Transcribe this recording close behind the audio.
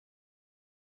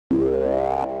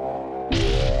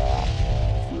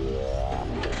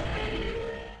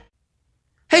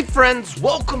friends,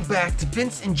 welcome back to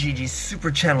Vince and Gigi's Super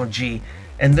Channel G,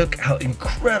 and look how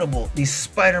incredible these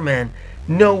Spider-Man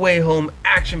No Way Home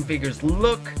action figures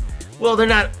look. Well, they're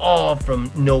not all from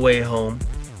No Way Home.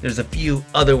 There's a few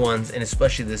other ones, and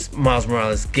especially this Miles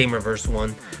Morales Gamerverse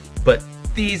one, but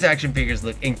these action figures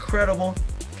look incredible.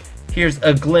 Here's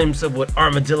a glimpse of what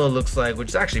Armadillo looks like, which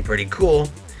is actually pretty cool.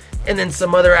 And then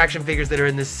some other action figures that are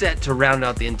in this set to round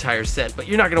out the entire set. But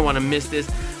you're not going to want to miss this.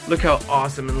 Look how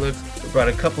awesome it looks. We brought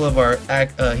a couple of our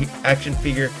action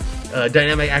figure,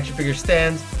 dynamic action figure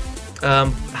stands.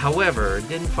 However,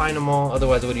 didn't find them all.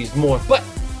 Otherwise, I would have used more. But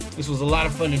this was a lot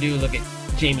of fun to do. Look at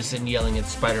Jameson yelling at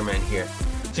Spider-Man here.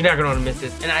 So you're not going to want to miss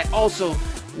this. And I also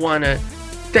want to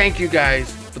thank you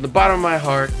guys from the bottom of my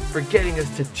heart for getting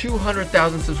us to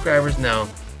 200,000 subscribers now.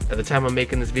 At the time I'm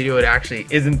making this video, it actually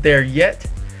isn't there yet.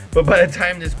 But by the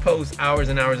time this posts, hours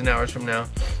and hours and hours from now,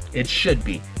 it should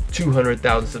be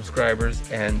 200,000 subscribers,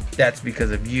 and that's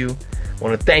because of you. I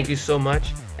want to thank you so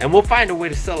much, and we'll find a way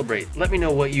to celebrate. Let me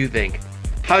know what you think.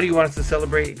 How do you want us to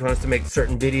celebrate? Do you want us to make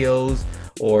certain videos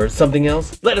or something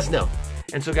else? Let us know.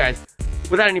 And so guys,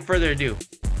 without any further ado,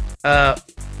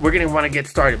 we're going to want to get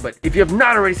started. But if you have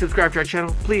not already subscribed to our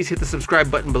channel, please hit the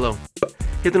subscribe button below.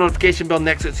 Hit the notification bell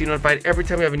next to it so you're notified every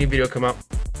time we have a new video come out.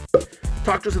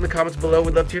 Talk to us in the comments below.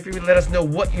 We'd love to hear from you. Let us know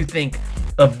what you think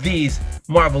of these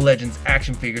Marvel Legends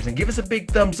action figures, and give us a big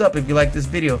thumbs up if you like this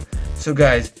video. So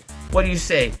guys, what do you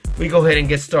say we go ahead and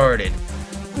get started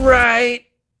right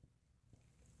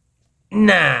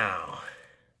now?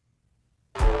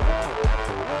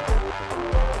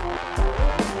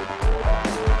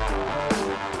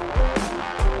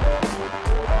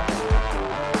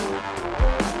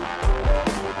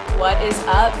 What is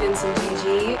up, Vince and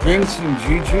Gigi? Vince and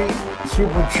Gigi,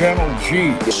 Super Channel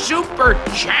G. Super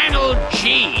Channel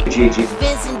G. Gigi.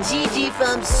 Vince and Gigi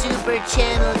from Super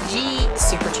Channel G.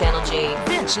 Super Channel G.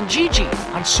 Vince and Gigi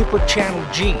on Super Channel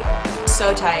G.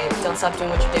 So tight. Don't stop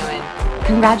doing what you're doing.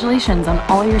 Congratulations on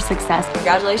all your success.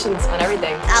 Congratulations on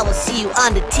everything. I will see you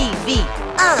on the TV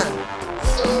on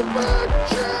Super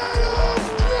Channel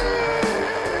G.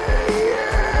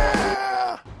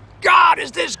 Yeah. God,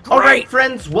 is this great! Alright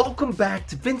friends, welcome back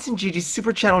to Vince and Gigi's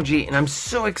Super Channel G, and I'm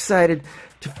so excited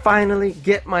to finally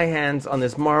get my hands on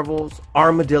this Marvel's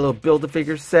Armadillo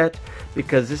Build-A-Figure set,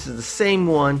 because this is the same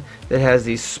one that has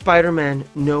these Spider-Man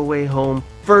No Way Home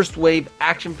first wave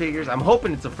action figures. I'm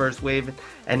hoping it's a first wave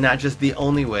and not just the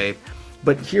only wave,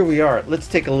 but here we are. Let's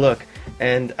take a look.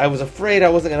 And I was afraid I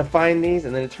wasn't going to find these,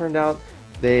 and then it turned out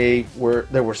there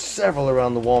were several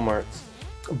around the Walmarts.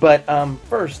 But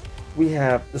first, we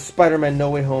have the Spider-Man No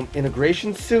Way Home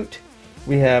integration suit.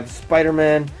 We have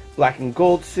Spider-Man black and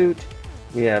gold suit.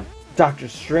 We have Doctor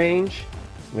Strange.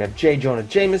 We have J. Jonah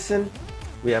Jameson.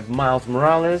 We have Miles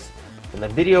Morales in the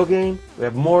video game. We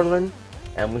have Morlun.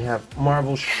 And we have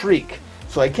Marvel Shriek.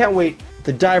 So I can't wait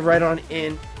to dive right on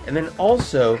in. And then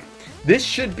also, this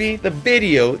should be the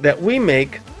video that we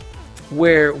make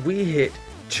where we hit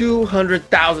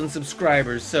 200,000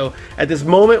 subscribers. So at this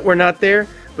moment, we're not there,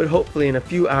 but hopefully in a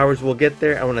few hours we'll get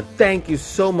there. I want to thank you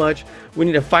so much. We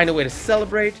need to find a way to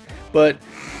celebrate, but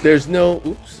there's no,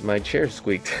 oops, my chair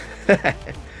squeaked.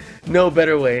 No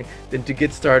better way than to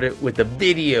get started with a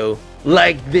video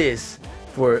like this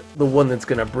for the one that's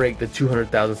gonna break the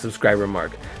 200,000 subscriber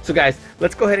mark. So guys,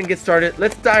 let's go ahead and get started.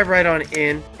 Let's dive right on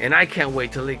in, and I can't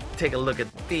wait to take a look at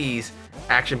these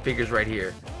action figures right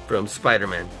here from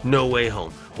Spider-Man No Way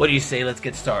Home. What do you say? Let's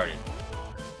get started.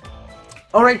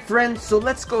 Alright friends, so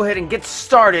let's go ahead and get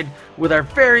started with our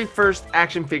very first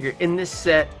action figure in this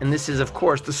set, and this is of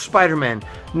course the Spider-Man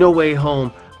No Way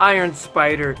Home Iron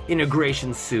Spider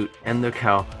integration suit. And look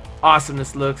how awesome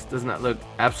this looks. Doesn't that look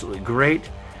absolutely great?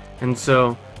 And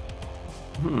so,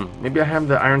 maybe I have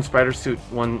the Iron Spider suit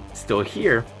one still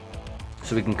here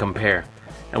so we can compare.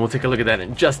 And we'll take a look at that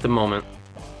in just a moment.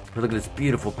 But look at this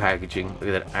beautiful packaging. Look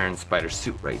at that Iron Spider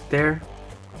suit right there.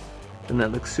 Doesn't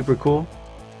that look super cool?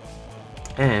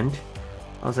 And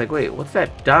I was like, wait, what's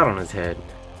that dot on his head?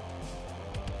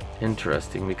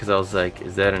 Interesting, because I was like,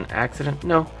 is that an accident?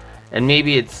 No. And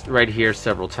maybe it's right here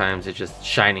several times. It's just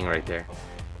shining right there.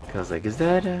 I was like, is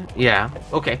that a... yeah,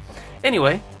 okay.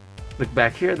 Anyway, look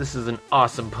back here. This is an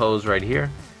awesome pose right here.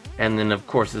 And then, of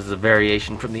course, this is a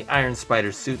variation from the Iron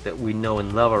Spider suit that we know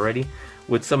and love already,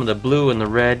 with some of the blue and the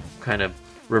red kind of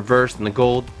reversed and the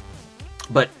gold.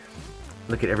 But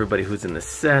look at everybody who's in the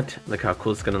set. Look how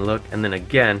cool it's going to look. And then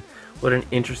again, what an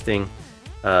interesting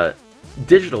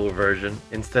digital version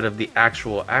instead of the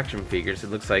actual action figures. It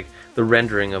looks like the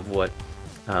rendering of what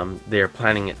they're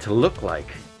planning it to look like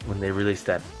when they released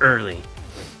that early.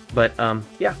 But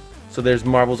yeah, So there's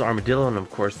Marvel's Armadillo, and of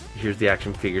course here's the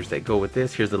action figures that go with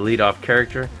this. Here's the lead-off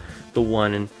character, the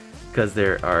one, and because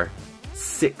there are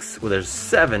 6, well there's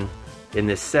 7 in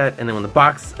this set, and then when the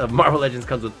box of Marvel Legends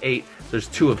comes with 8, there's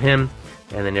 2 of him,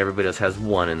 and then everybody else has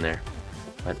 1 in there.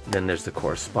 But then there's the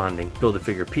corresponding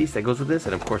Build-A-Figure piece that goes with this,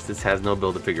 and of course this has no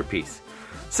Build-A-Figure piece.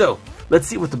 So let's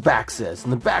see what the back says.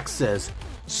 And the back says,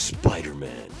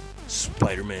 Spider-Man.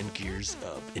 Spider-Man gears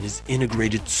up in his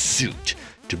integrated suit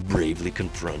to bravely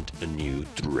confront a new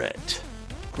threat.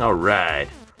 alright,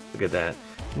 look at that.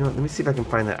 You know what, let me see if I can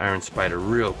find that Iron Spider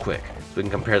real quick, so we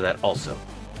can compare that also.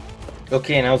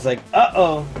 Okay, and I was like,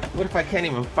 uh-oh, what if I can't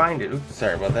even find it? Oops,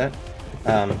 sorry about that.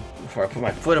 Before I put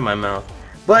my foot in my mouth.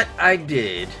 But I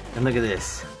did, and look at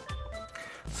this.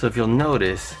 So if you'll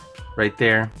notice, right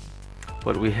there,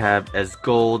 what we have as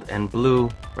gold and blue,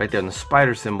 right there in the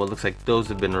spider symbol, looks like those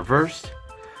have been reversed.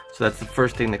 So that's the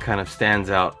first thing that kind of stands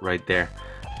out right there.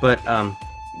 But,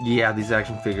 yeah, these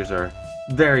action figures are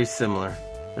very similar.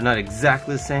 They're not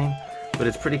exactly the same, but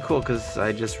it's pretty cool because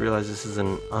I just realized this is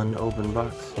an unopened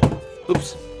box.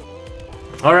 Oops.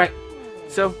 Alright,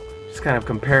 so just kind of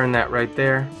comparing that right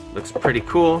there. Looks pretty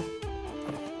cool.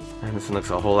 And this one looks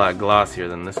a whole lot glossier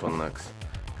than this one looks.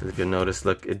 Because if you'll notice,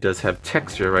 look, it does have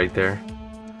texture right there,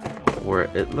 where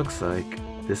it looks like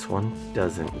this one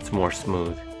doesn't. It's more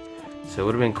smooth. So it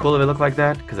would have been cool if it looked like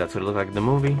that, because that's what it looked like in the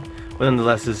movie. But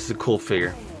nonetheless, this is a cool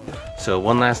figure. So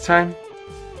one last time,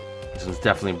 this one's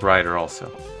definitely brighter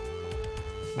also.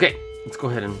 Okay, let's go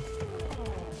ahead and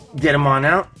get him on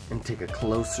out and take a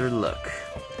closer look.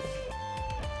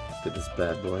 Look at this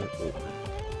bad boy open.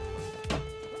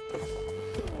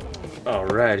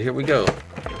 Alright, here we go. Look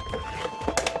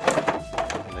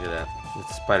at that.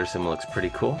 The spider symbol looks pretty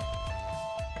cool.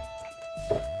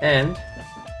 And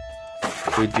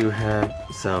we do have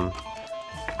some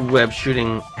web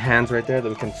shooting hands right there that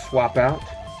we can swap out.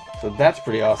 So that's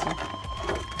pretty awesome.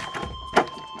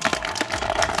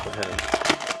 Let's go ahead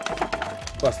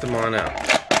and bust them on out.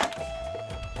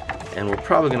 And we're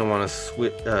probably going to want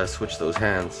to switch those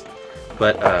hands.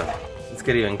 But let's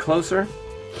get even closer.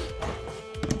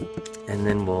 And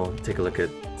then we'll take a look at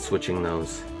switching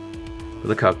those. But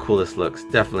look how cool this looks.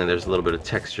 Definitely there's a little bit of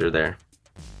texture there.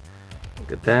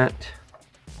 Look at that.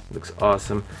 Looks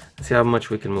awesome. Let's see how much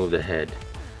we can move the head.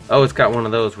 Oh, it's got one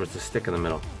of those where it's a stick in the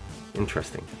middle.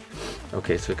 Interesting.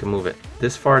 Okay, so we can move it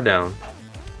this far down.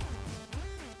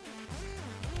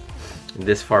 And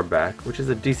this far back, which is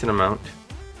a decent amount.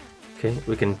 Okay,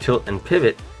 we can tilt and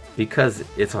pivot because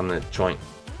it's on the joint.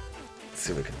 Let's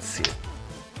see if we can see it.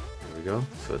 There we go.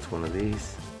 So it's one of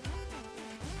these.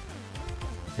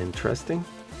 Interesting.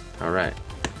 Alright,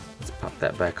 let's pop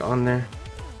that back on there.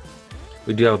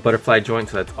 We do have a butterfly joint,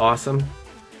 so that's awesome.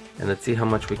 And let's see how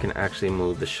much we can actually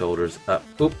move the shoulders up.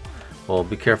 Oop. Well,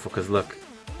 be careful because look,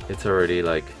 it's already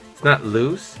like, it's not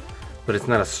loose, but it's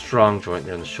not a strong joint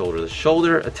there in the shoulder. The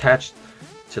shoulder attached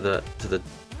to the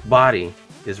body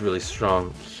is really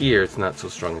strong. Here, it's not so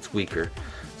strong, it's weaker.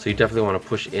 So you definitely want to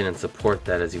push in and support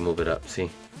that as you move it up. See?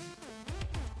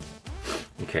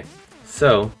 Okay,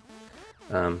 so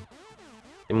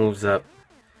it moves up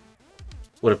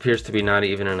what appears to be not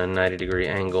even in a 90-degree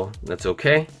angle. That's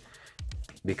okay,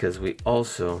 because we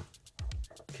also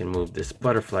can move this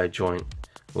butterfly joint,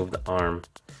 move the arm,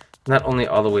 not only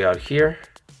all the way out here,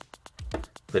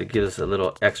 but it gives us a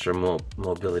little extra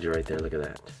mobility right there. Look at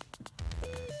that.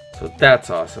 So that's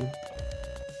awesome.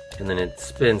 And then it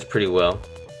spins pretty well.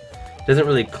 Doesn't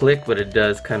really click, but it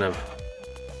does kind of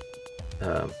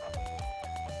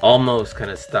almost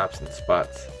kind of stops in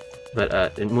spots. But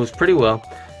it moves pretty well.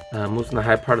 Moves in the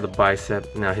high part of the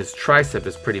bicep. Now his tricep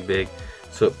is pretty big,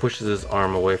 so it pushes his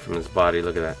arm away from his body.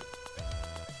 Look at that.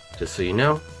 Just so you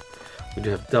know, we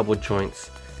do have double joints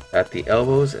at the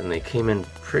elbows, and they came in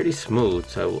pretty smooth,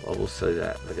 so I will say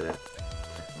that. Look at that.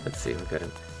 Let's see, we've got a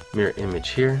mirror image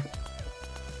here.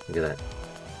 Look at that.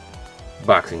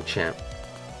 Boxing champ.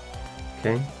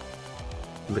 Okay,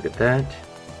 look at that.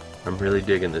 I'm really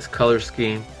digging this color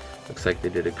scheme. Looks like they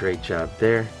did a great job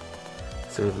there.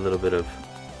 So we have a little bit of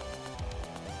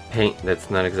paint that's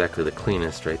not exactly the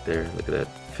cleanest right there. Look at that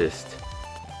fist.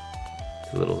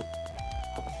 It's a little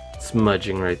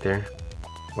smudging right there,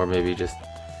 or maybe just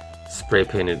spray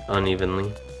painted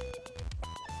unevenly.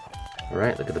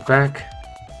 Alright, look at the back.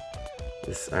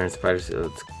 This Iron Spider,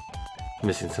 it's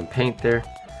missing some paint there,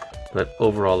 but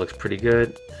overall looks pretty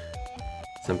good.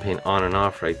 Some paint on and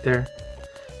off right there.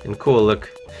 And cool, look,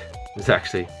 there's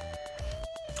actually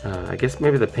I guess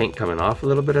maybe the paint coming off a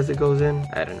little bit as it goes in.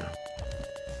 I don't know.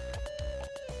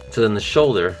 So then the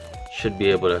shoulder should be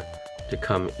able to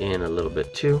come in a little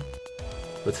bit too.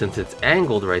 But since it's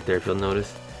angled right there, if you'll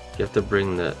notice, You have to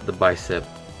bring the bicep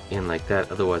in like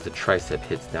that, otherwise the tricep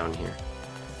hits down here.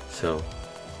 So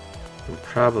you can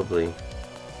probably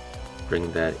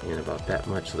bring that in about that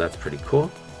much, so that's pretty cool.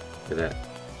 Look at that.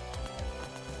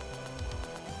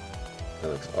 That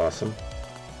looks awesome.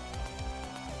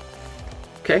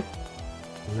 Okay.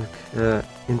 Look,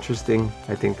 interesting.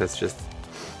 I think that's just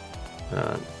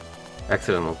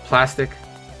accidental plastic.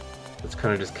 It's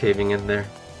kind of just caving in there.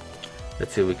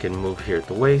 Let's see, we can move here at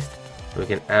the waist. We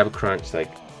can ab crunch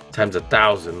like times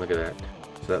 1,000. Look at that.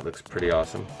 So that looks pretty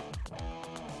awesome.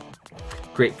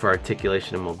 Great for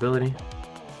articulation and mobility.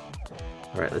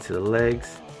 Alright, let's see the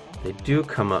legs. They do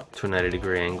come up to a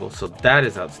 90-degree angle, so that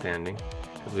is outstanding,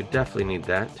 because we definitely need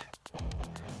that.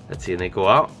 Let's see, and they go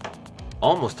out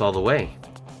almost all the way.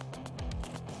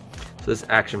 So this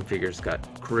action figure's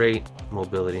got great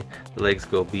mobility. The legs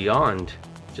go beyond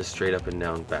just straight up and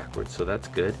down backwards, so that's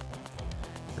good.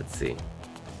 Let's see.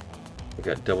 We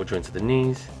got double joints of the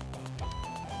knees.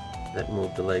 That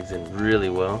moved the legs in really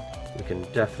well. We can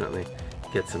definitely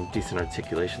get some decent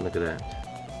articulation. Look at that.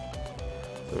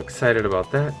 So I'm excited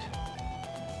about that.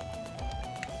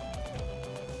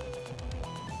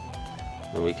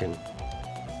 And we can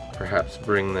perhaps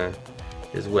bring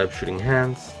his web shooting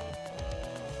hands.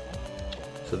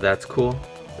 So that's cool.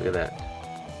 Look at that.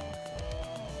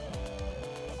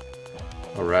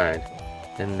 Alright.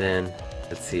 And then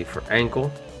let's see, for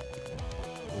ankle,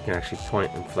 we can actually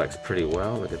point and flex pretty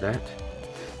well. Look at that.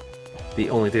 The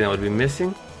only thing that would be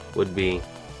missing would be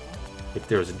if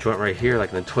there was a joint right here, like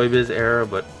in the Toy Biz era,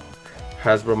 but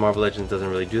Hasbro Marvel Legends doesn't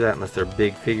really do that unless they're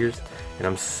big figures. And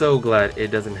I'm so glad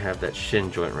it doesn't have that shin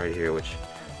joint right here, which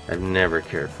I've never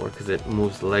cared for because it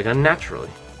moves the leg unnaturally.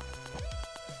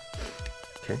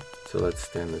 Okay, so let's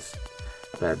stand this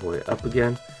bad boy up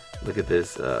again. Look at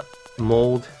this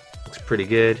mold. Looks pretty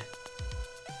good.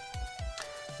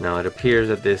 Now it appears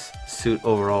that this suit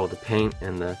overall, the paint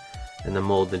and the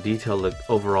mold, the detail look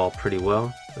overall pretty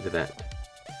well. Look at that.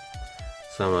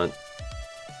 So I'm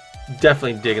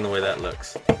definitely digging the way that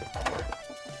looks.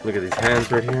 Look at these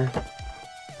hands right here.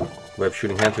 Web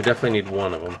shooting hands. We definitely need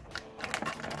one of them.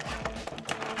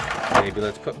 Maybe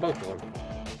let's put both of them.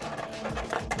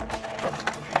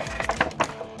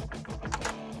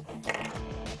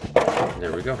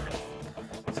 There we go.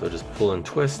 So just pull and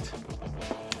twist.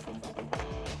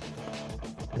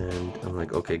 And I'm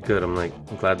like, okay, good. I'm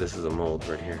glad this is a mold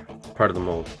right here. Part of the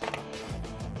mold.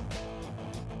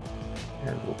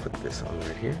 And we'll put this on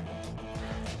right here.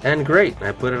 And great,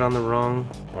 I put it on the wrong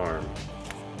arm.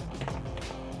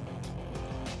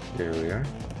 There we are.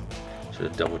 Should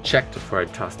have double checked before I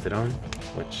tossed it on,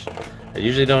 which I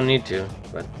usually don't need to,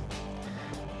 but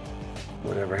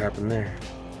whatever happened there.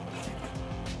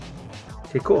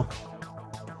 Okay, cool.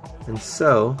 And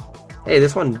so, hey,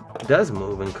 this one does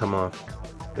move and come off.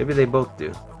 Maybe they both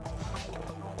do.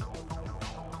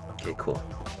 Okay, cool.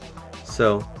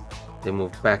 So they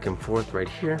move back and forth right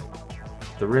here.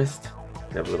 The wrist.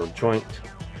 They have a little joint.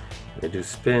 They do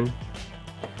spin.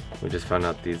 We just found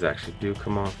out these actually do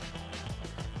come off.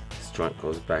 This joint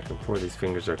goes back and forth. These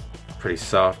fingers are pretty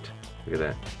soft. Look at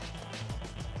that.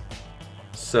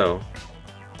 So,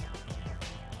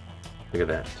 look at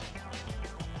that.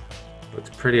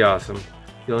 Looks pretty awesome.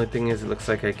 The only thing is it looks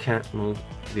like I can't move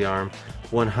the arm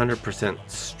 100%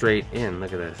 straight in.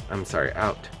 Look at this. I'm sorry,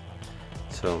 out.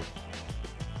 So,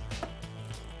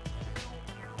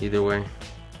 either way,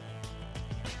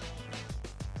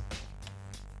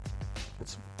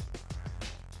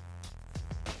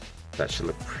 that should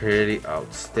look pretty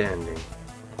outstanding.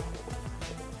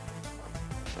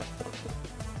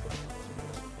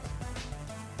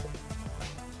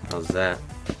 How's that?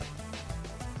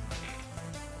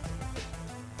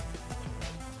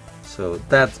 So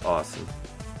that's awesome.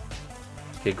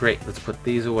 Okay, great. Let's put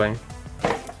these away.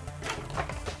 Put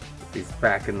these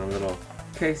back in the little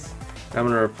case. I'm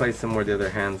going to replace them where the other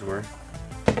hands were.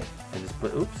 And just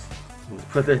put, oops, and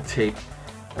just put the tape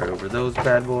right over those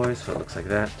bad boys, so it looks like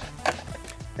that.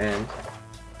 And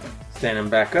stand them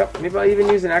back up. Maybe I'll even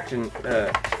use an action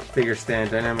figure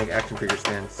stand, dynamic action figure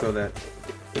stand, so that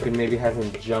you can maybe have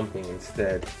him jumping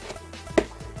instead.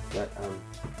 But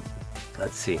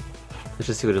let's see. Let's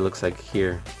just see what it looks like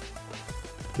here.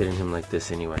 Getting him like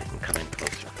this anyway and coming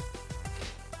closer.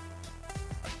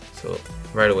 So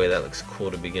right away that looks cool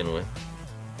to begin with.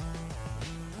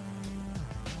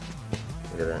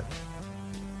 Look at that.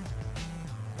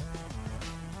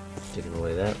 Taking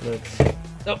away that looks.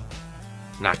 Oh!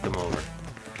 Knocked him over.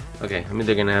 Okay, I'm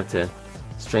either gonna have to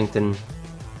strengthen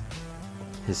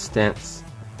his stance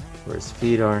where his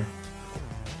feet are,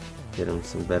 get him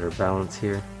some better balance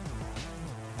here,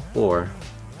 or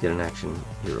get an action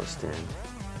hero stand.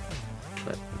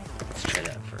 But let's try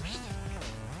that first,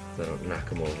 so I don't knock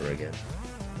him over again.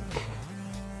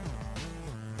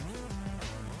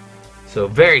 So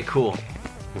very cool.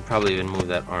 You can probably even move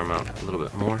that arm out a little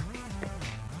bit more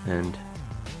and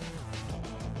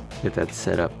get that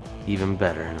set up even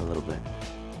better in a little bit.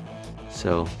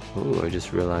 So, ooh, I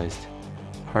just realized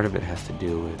part of it has to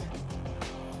do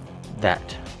with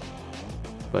that,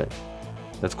 but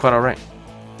that's quite alright.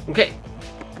 Okay,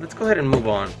 let's go ahead and move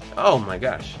on. Oh my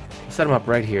gosh, I'll set him up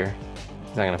right here.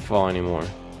 He's not gonna fall anymore.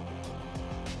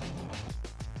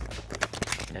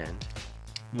 And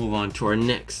move on to our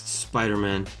next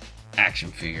Spider-Man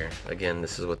action figure. Again,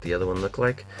 this is what the other one looked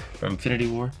like from Infinity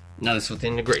War. Now this is what the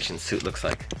integration suit looks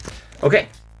like. Okay,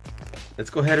 let's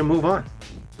go ahead and move on.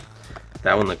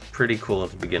 That one looked pretty cool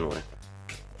to begin with.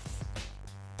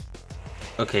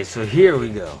 Okay, so here we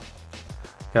go.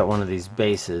 Got one of these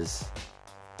bases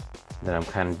that I'm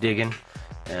kind of digging,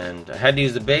 and I had to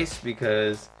use the base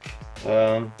because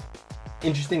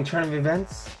interesting turn of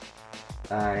events.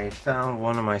 I found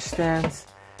one of my stands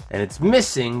and it's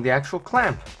missing the actual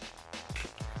clamp.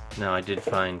 Now I did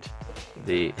find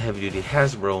the heavy-duty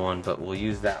Hasbro one, but we'll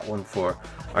use that one for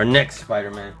our next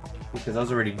Spider-Man because I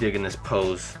was already digging this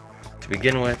pose to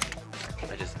begin with.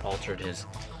 I just altered his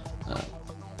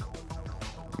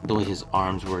the way his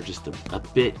arms were just a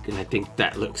bit, and I think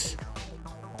that looks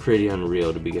pretty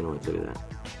unreal to begin with. Look at that.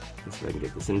 Let's see if I can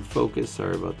get this in focus.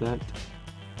 Sorry about that.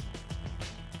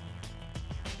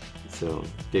 So,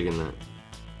 digging that.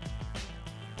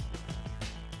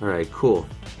 Alright, cool.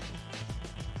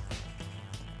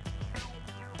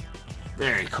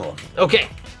 Very cool. Okay,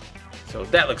 so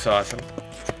that looks awesome.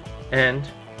 And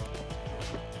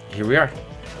here we are.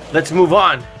 Let's move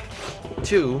on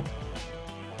to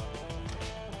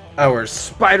our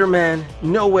Spider-Man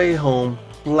No Way Home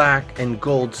black and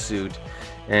gold suit.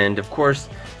 And of course,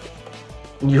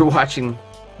 you're watching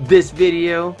this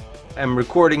video. I'm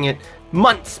recording it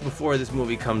months before this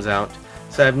movie comes out,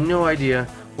 so I have no idea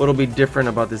what'll be different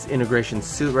about this integration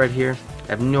suit right here. I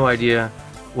have no idea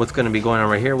what's going to be going on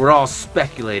right here. We're all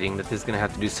speculating that this is going to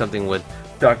have to do something with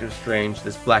Doctor Strange,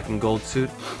 this black and gold suit,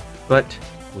 but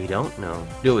we don't know,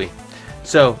 do we?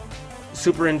 So,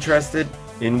 super interested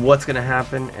in what's going to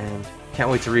happen, and can't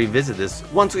wait to revisit this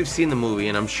once we've seen the movie,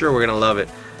 and I'm sure we're going to love it,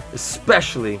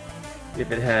 especially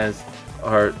if it has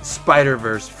our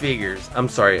Spider-Verse figures. I'm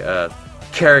sorry,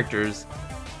 characters.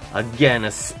 Again,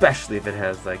 especially if it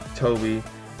has like Toby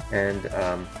and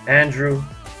Andrew.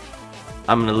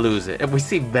 I'm gonna lose it. If we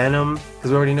see Venom,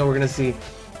 because we already know we're gonna see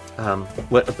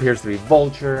what appears to be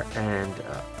Vulture and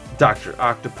Dr.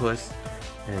 Octopus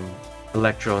and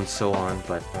Electro and so on.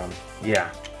 But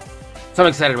yeah, so I'm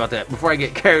excited about that. Before I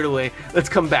get carried away, let's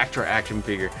come back to our action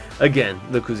figure. Again,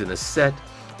 look who's in the set.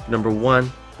 Number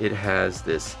one, it has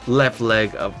this left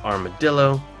leg of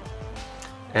Armadillo,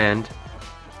 and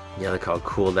yeah, look how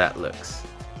cool that looks.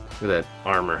 Look at that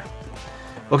armor.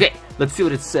 Okay, let's see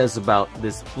what it says about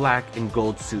this black and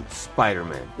gold suit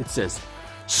Spider-Man. It says,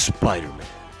 Spider-Man.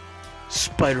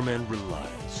 Spider-Man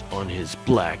relies on his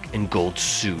black and gold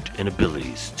suit and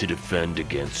abilities to defend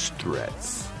against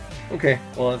threats. okay,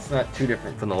 well, it's not too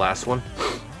different from the last one.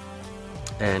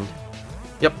 And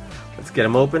yep, let's get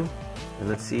him open and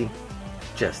let's see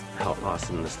just how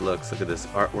awesome this looks. Look at this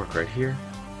artwork right here.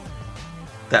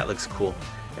 That looks cool.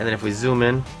 And then if we zoom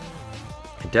in,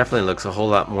 it definitely looks a whole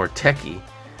lot more techy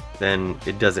than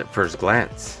it does at first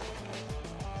glance.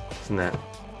 Isn't that?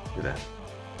 Look at that.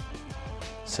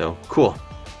 So cool.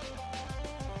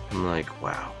 I'm like,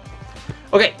 wow.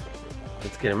 Okay,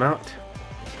 let's get him out.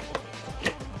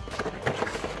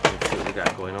 Let's see what we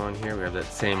got going on here. We have that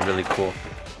same really cool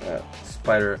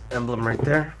spider emblem right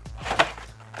there.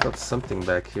 Got something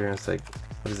back here. It's like,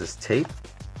 what is this, tape?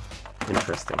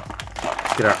 Interesting.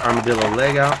 Let's get our armadillo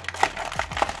leg out.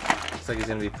 Looks like he's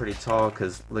gonna be pretty tall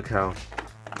because look how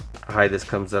high this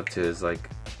comes up to is like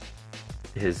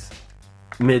his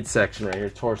midsection right here,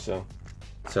 torso.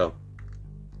 So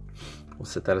we'll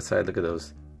set that aside. Look at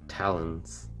those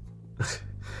talons.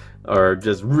 Or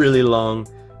just really long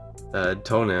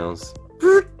toenails.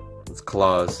 It's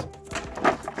claws.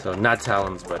 So not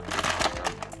talons, but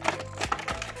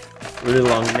really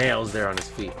long nails there on his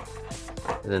feet.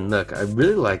 And then look, I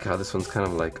really like how this one's kind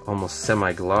of like almost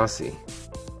semi-glossy.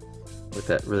 With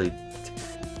that really...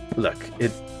 Look,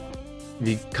 if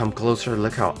you come closer,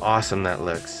 look how awesome that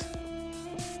looks.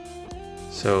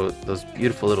 So those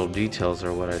beautiful little details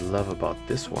are what I love about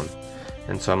this one.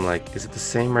 And so I'm like, is it the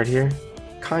same right here?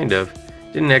 Kind of.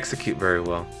 Didn't execute very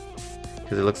well.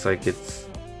 Because it looks like it's...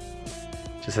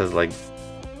 just has like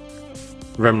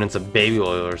remnants of baby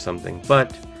oil or something.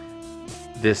 But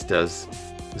this does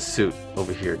the suit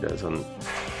over here does on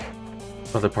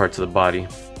other parts of the body.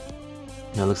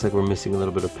 Now it looks like we're missing a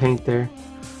little bit of paint there,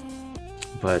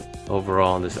 but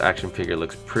overall this action figure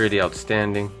looks pretty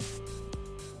outstanding.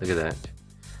 Look at that.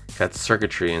 Got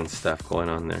circuitry and stuff going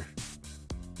on there.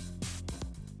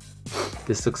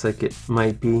 This looks like it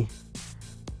might be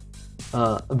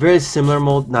a very similar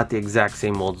mold, not the exact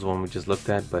same mold as the one we just looked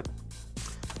at, but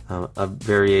a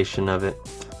variation of it.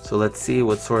 So let's see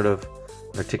what sort of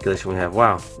articulation we have.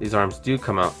 Wow, these arms do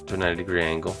come out to a 90-degree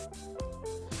angle.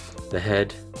 The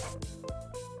head,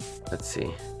 let's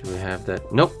see, do we have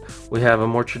that? Nope, we have a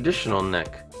more traditional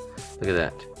neck. Look at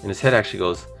that. And his head actually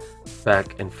goes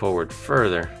back and forward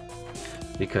further,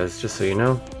 because just so you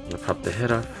know, I'm gonna pop the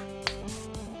head off.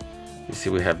 You see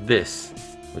we have this,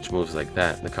 which moves like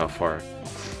that. Look how far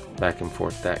back and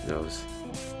forth that goes.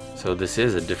 So this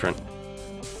is a different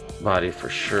body for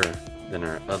sure than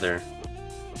our other,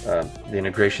 the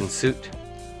integration suit.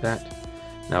 That.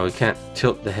 Now we can't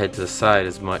tilt the head to the side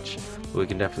as much, but we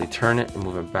can definitely turn it and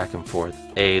move it back and forth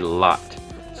a lot.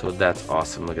 So that's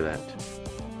awesome. Look at that.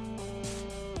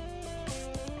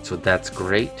 So that's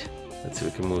great. Let's see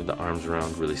if we can move the arms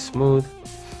around really smooth.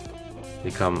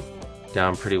 They come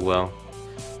down pretty well.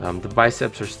 The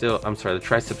biceps are still, I'm sorry, the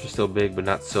triceps are still big, but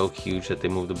not so huge that they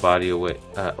move the body away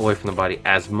from the body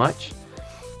as much.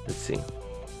 Let's see,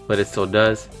 but it still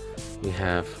does. We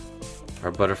have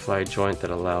our butterfly joint that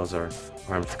allows our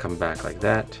arms to come back like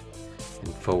that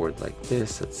and forward like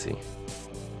this. Let's see.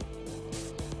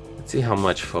 Let's see how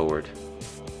much forward.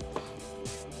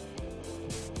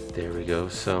 There we go.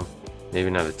 So maybe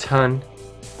not a ton,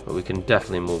 but we can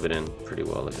definitely move it in pretty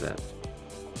well. Look at that.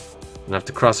 Don't have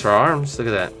to cross our arms. Look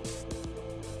at that.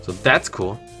 So that's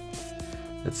cool.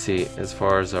 Let's see, as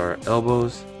far as our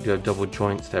elbows, we do have double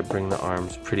joints that bring the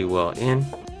arms pretty well in.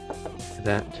 Look at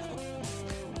that.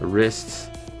 The wrists,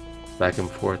 back and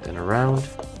forth and around.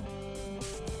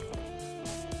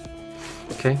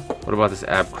 Okay, what about this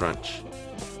ab crunch?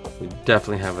 We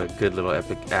definitely have a good little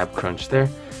epic ab crunch there.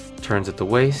 Turns at the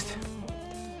waist.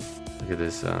 Look at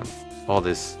this, all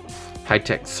this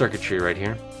high-tech circuitry right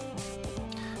here.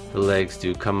 The legs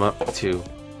do come up to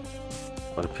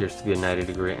what appears to be a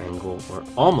 90-degree angle, or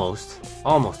almost a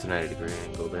 90-degree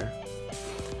angle there.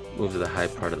 Move to the high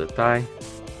part of the thigh.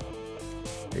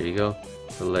 There you go.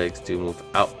 The legs do move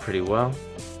out pretty well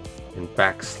and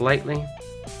back slightly.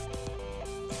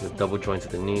 The double joints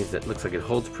at the knees, that looks like it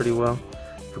holds pretty well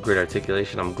for great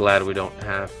articulation. I'm glad we don't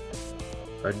have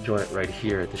a joint right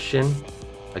here at the shin.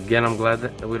 Again, I'm glad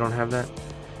that we don't have that.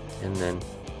 And then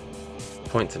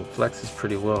points and flexes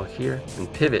pretty well here,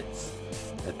 and pivots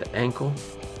at the ankle.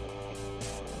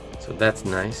 So that's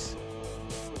nice.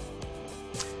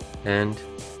 And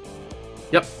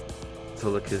yep. So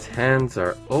look, his hands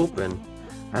are open.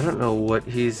 I don't know what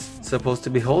he's supposed to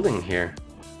be holding here.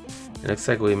 It looks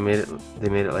like they made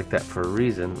it like that for a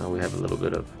reason. Now we have a little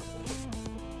bit of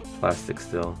plastic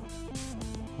still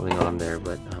holding on there,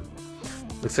 but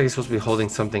looks like he's supposed to be holding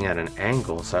something at an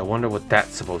angle. So I wonder what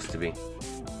that's supposed to be.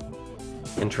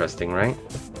 Interesting, right?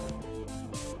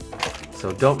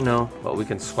 So don't know, but we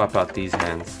can swap out these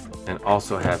hands and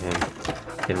also have him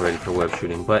get ready for web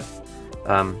shooting. But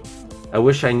I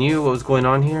wish I knew what was going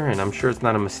on here, and I'm sure it's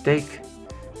not a mistake.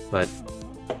 But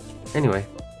anyway,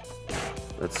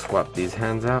 let's swap these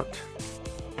hands out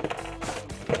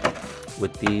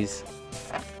with these.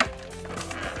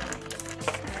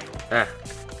 Ah,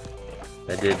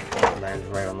 that did land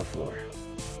right on the floor.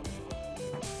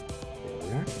 There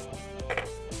we are.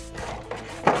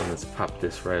 And let's pop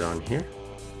this right on here.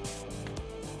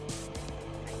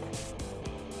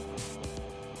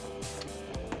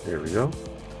 There we go.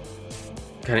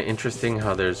 Kind of interesting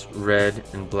how there's red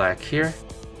and black here,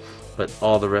 but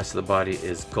all the rest of the body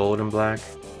is gold and black.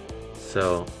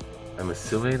 So I'm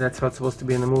assuming that's how it's supposed to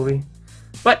be in the movie.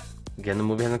 But again, the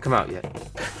movie hasn't come out yet.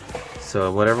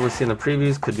 So whatever we see in the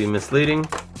previews could be misleading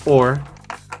or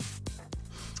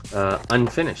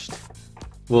unfinished.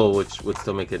 Well, which would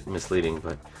still make it misleading,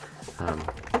 but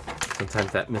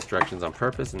sometimes that misdirection's on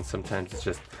purpose and sometimes it's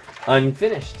just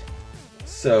unfinished.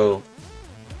 So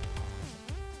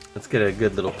let's get a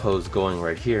good little pose going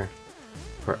right here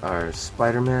for our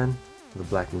Spider-Man, the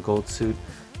black and gold suit.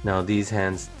 Now these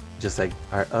hands, just like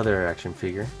our other action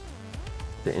figure,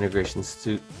 the integration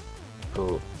suit,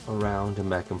 go around and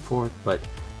back and forth, but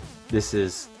this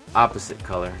is opposite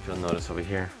color. You'll notice over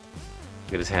here.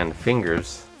 Look at his hand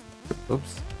fingers.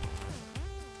 Oops.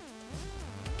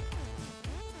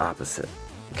 Opposite.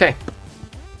 Okay.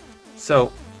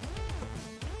 So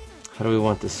how do we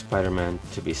want this Spider-Man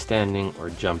to be standing or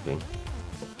jumping?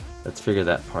 Let's figure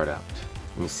that part out.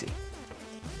 Let me see.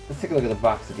 let's take a look at the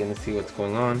box again to see what's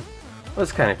going on. Well,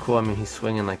 it's kind of cool. I mean, he's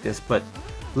swinging like this, but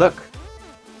look,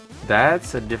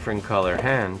 that's a different color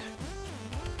hand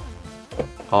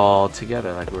all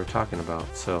together, like we were talking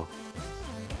about. So,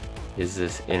 is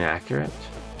this inaccurate?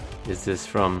 Is this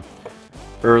from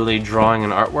early drawing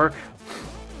and artwork?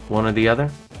 One or the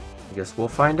other? I guess we'll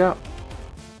find out.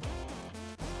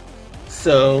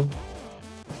 So,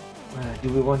 do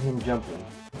we want him jumping?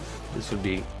 This would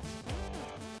be,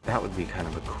 that would be kind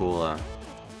of a cool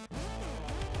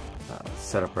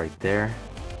setup right there.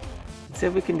 Let's see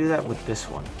if we can do that with this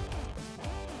one.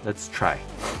 Let's try.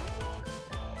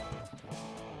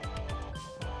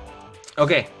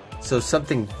 Okay, so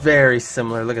something very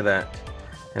similar. Look at that.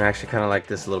 And I actually kind of like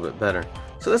this a little bit better.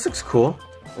 So this looks cool.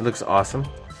 It looks awesome.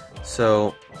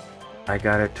 So I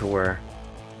got it to where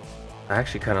I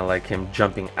actually kind of like him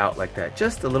jumping out like that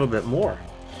just a little bit more.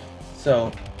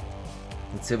 So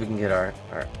let's see if we can get our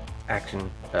action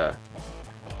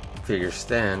figure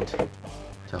stand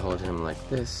to hold him like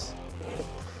this.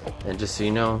 And just so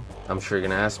you know, I'm sure you're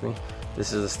gonna ask me,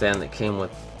 this is the stand that came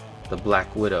with the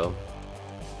Black Widow.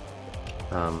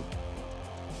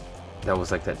 That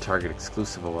was like that Target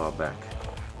exclusive a while back.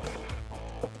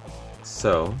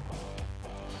 So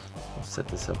I'll set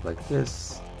this up like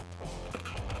this.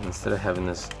 And instead of having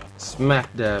this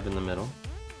smack dab in the middle,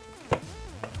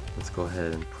 let's go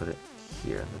ahead and put it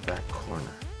here in the back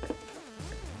corner.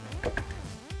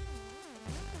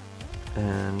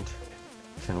 And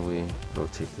can we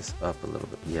rotate this up a little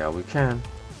bit? Yeah, we can.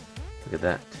 Look at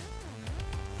that.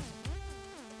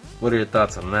 What are your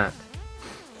thoughts on that?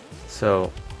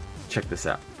 So, check this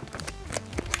out.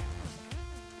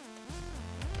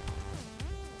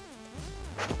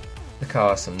 Look how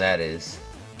awesome that is.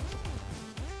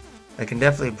 I can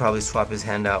definitely probably swap his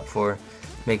hand out for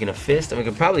making a fist, and we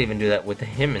could probably even do that with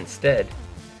him instead.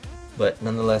 But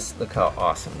nonetheless, look how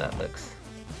awesome that looks.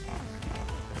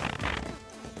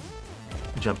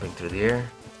 Jumping through the air.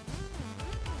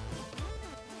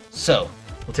 So,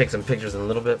 we'll take some pictures in a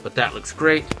little bit, but that looks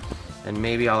great. And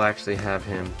maybe I'll actually have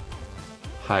him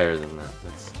higher than that.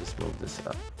 Let's just move this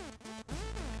up.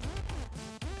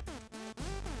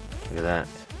 Look at that.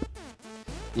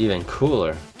 Even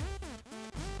cooler.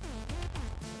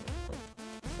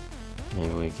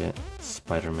 Maybe we get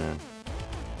Spider-Man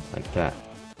like that.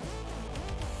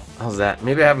 How's that?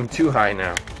 Maybe I have him too high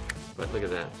now. But look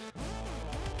at that.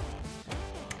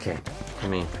 Okay,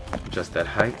 let me adjust that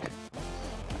height.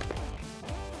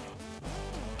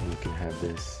 And you can have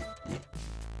this.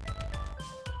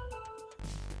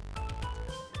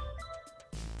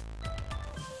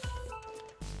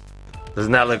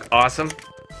 Doesn't that look awesome?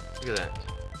 Look at that.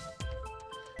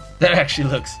 That actually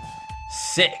looks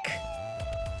sick.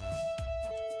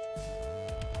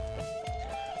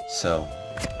 So,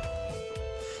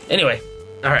 anyway,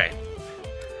 alright.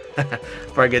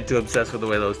 Before I get too obsessed with the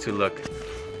way those two look,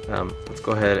 let's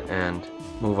go ahead and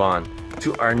move on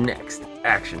to our next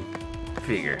action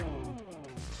figure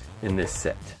in this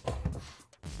set.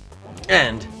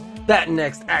 And that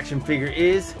next action figure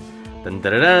is dun,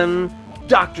 dun, dun, dun,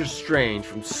 Doctor Strange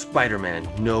from Spider-Man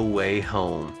No Way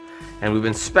Home. And we've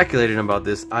been speculating about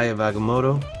this Eye of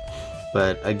Agamotto,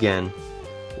 but again,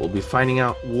 we'll be finding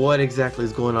out what exactly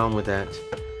is going on with that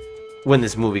when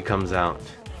this movie comes out.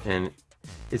 And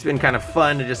it's been kind of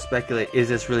fun to just speculate, is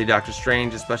this really Doctor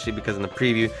Strange? Especially because in the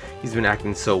preview, he's been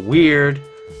acting so weird.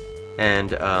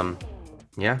 And,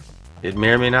 yeah, it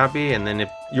may or may not be. And then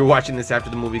if you're watching this after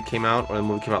the movie came out, or the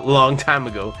movie came out a long time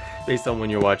ago, based on when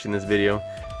you're watching this video,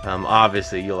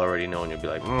 obviously you'll already know and you'll be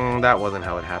like, that wasn't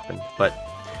how it happened. But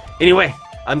anyway,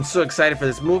 I'm so excited for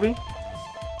this movie.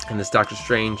 And this Doctor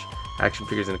Strange action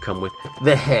figure is going to come with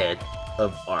the head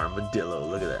of Armadillo.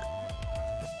 Look at that.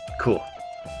 Cool.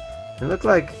 It looked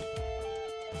like...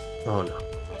 oh no.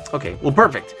 Okay, well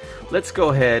perfect. Let's go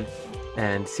ahead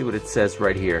and see what it says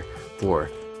right here for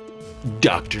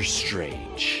Doctor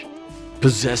Strange.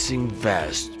 Possessing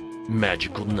vast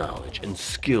magical knowledge and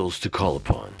skills to call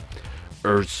upon,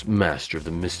 Earth's master of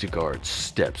the mystic arts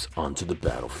steps onto the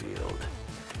battlefield.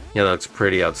 Yeah, that looks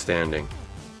pretty outstanding.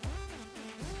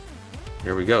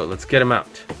 Here we go. Let's get him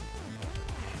out.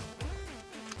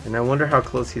 And I wonder how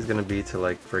close he's going to be to,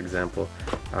 like, for example,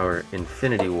 our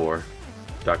Infinity War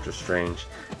Doctor Strange.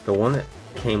 The one that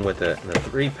came with the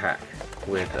 3-pack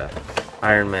with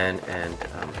Iron Man and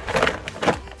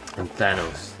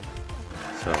Thanos.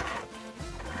 So,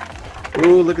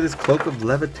 ooh, look at this cloak of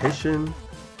levitation.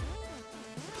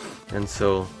 And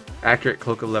so, accurate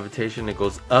cloak of levitation, it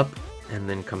goes up and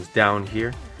then comes down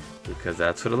here, because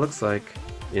that's what it looks like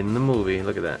in the movie.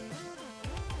 Look at that.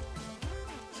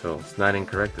 So it's not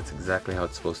incorrect, that's exactly how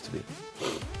it's supposed to be.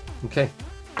 Okay,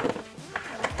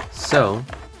 So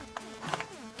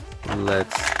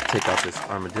let's take out this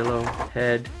armadillo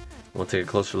head. We'll take a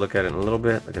closer look at it in a little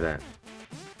bit. Look at that.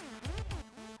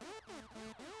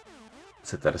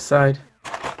 Set that aside.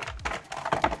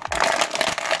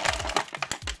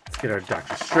 Let's get our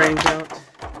Doctor Strange out.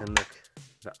 And look,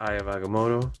 the Eye of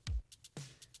Agamotto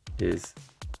is,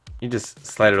 you just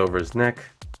slide it over his neck.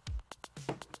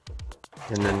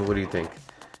 And then what do you think?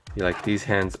 You like these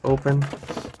hands open?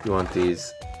 You want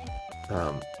these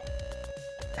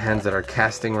hands that are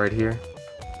casting right here?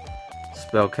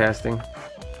 Spell casting?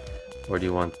 Or do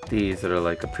you want these that are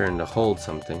like appearing to hold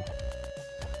something?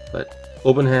 But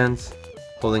open hands,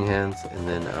 holding hands, and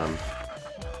then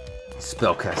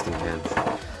spell casting hands.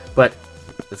 But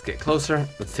let's get closer.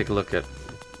 Let's take a look at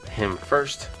him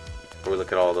first. We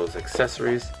look at all those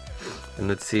accessories, and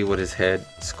let's see what his head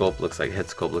sculpt looks like. Head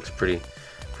sculpt looks pretty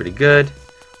good.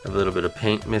 Have a little bit of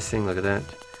paint missing. Look at that.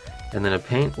 And then a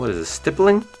paint. What is it?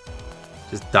 Stippling?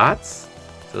 Just dots.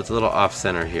 So it's a little off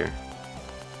center here.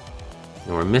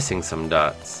 And we're missing some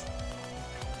dots.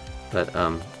 But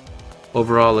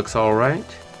overall looks all right.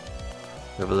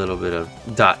 We have a little bit of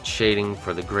dot shading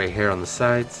for the gray hair on the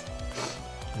sides.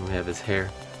 And we have his hair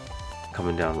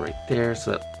coming down right there.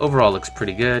 So that overall looks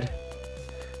pretty good.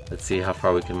 Let's see how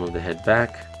far we can move the head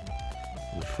back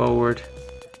and forward.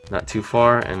 Not too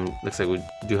far, and looks like we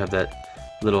do have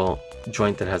that little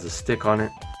joint that has a stick on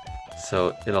it.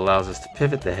 So it allows us to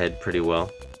pivot the head pretty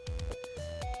well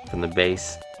from the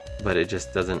base, but it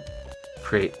just doesn't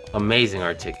create amazing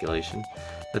articulation.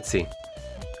 Let's see.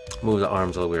 Move the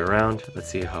arms all the way around. Let's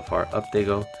see how far up they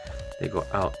go. They go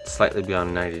out slightly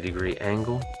beyond a 90-degree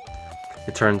angle.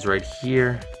 It turns right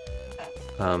here,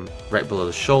 right below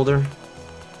the shoulder.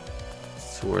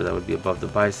 So where that would be above the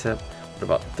bicep. What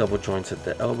about double joints at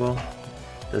the elbow?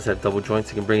 Does have double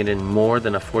joints. You can bring it in more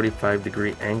than a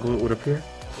 45-degree angle, it would appear.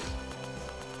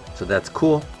 So that's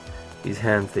cool. These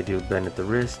hands, they do bend at the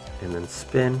wrist and then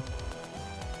spin.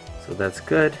 So that's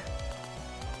good.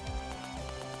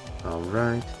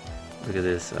 Alright. Look at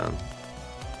this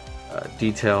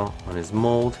detail on his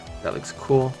mold. That looks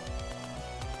cool.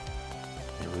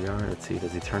 Here we are. Let's see.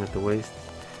 Does he turn at the waist?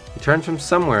 He turns from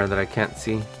somewhere that I can't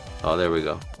see. Oh, there we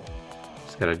go.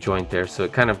 Just got a joint there. So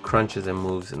it kind of crunches and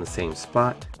moves in the same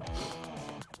spot.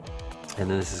 And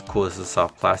then this is cool. This is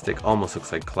soft plastic. Almost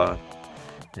looks like cloth.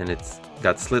 And it's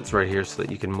got slits right here so that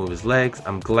you can move his legs.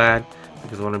 I'm glad,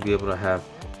 because I want to be able to have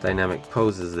dynamic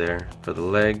poses there for the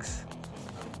legs.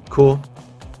 Cool.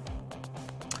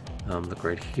 Look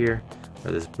right here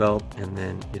for this belt, and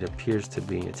then it appears to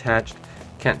be attached.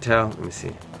 Can't tell. Let me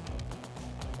see.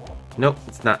 Nope,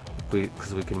 it's not,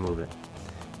 because we can move it.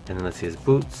 And then let's see his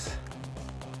boots.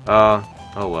 Oh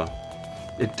well.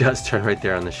 It does turn right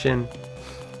there on the shin.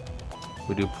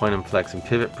 We do point and flex and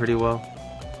pivot pretty well.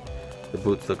 The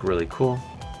boots look really cool.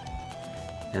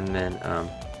 And then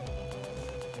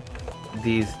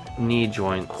these knee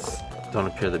joints don't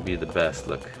appear to be the best.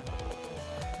 Look.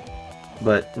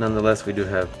 But nonetheless, we do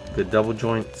have good double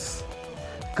joints.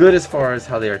 Good as far as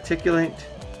how they articulate,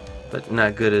 but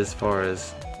not good as far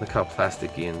as look how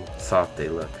plasticky and soft they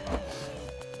look.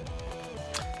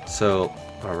 So,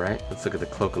 alright, let's look at the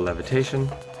Cloak of Levitation.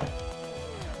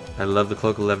 I love the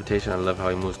Cloak of Levitation. I love how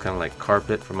he moves kind of like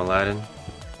carpet from Aladdin.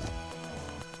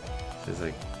 He's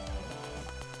like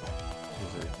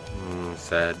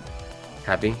sad,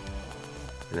 happy,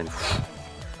 and then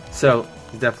so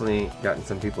he's definitely gotten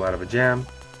some people out of a jam.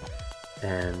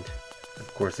 And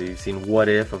of course, you've seen What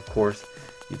If, of course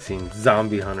you've seen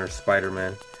Zombie Hunter,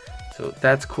 Spider-Man, so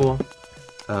that's cool.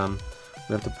 We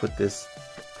have to put this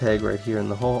peg right here in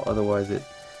the hole, otherwise it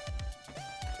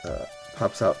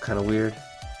pops out kind of weird,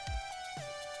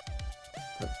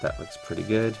 but that looks pretty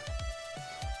good.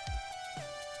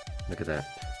 Look at that.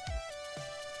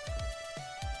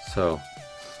 So,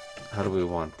 how do we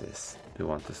want this? Do we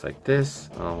want this like this?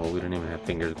 Oh, well, we don't even have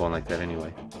fingers going like that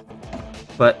anyway.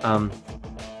 But, I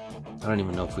don't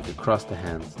even know if we could cross the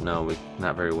hands. No,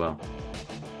 not very well.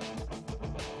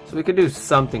 So we could do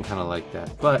something kind of like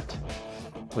that. But,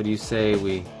 what do you say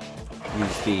we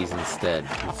use these instead?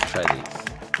 Let's try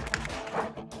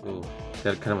these. Ooh,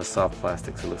 got kind of a soft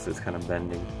plastic, so it looks like it's kind of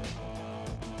bending.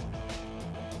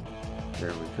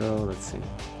 There we go. Let's see.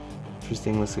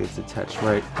 Interesting. Looks like it's attached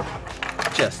right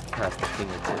just past the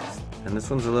fingertips. And this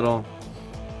one's a little.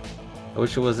 I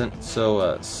wish it wasn't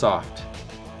so soft,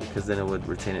 because then it would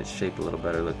retain its shape a little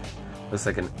better. Look, looks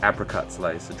like an apricot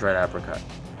slice, a dried apricot.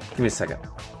 Give me a second.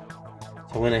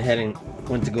 So I went ahead and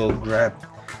went to go grab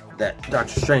that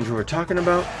Doctor Strange we were talking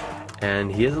about,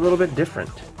 and he is a little bit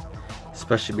different,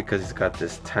 especially because he's got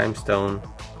this time stone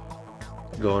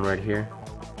going right here.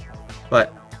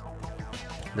 But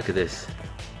Look at this.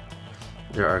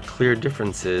 There are clear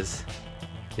differences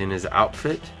in his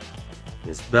outfit,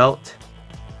 his belt,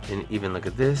 and even look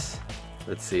at this.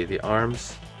 Let's see, the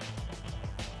arms.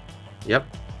 Yep.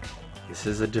 This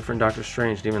is a different Doctor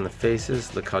Strange. And even the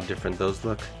faces, look how different those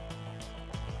look.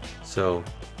 So,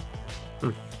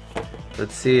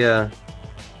 let's see the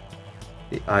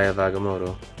Eye of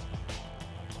Agamotto.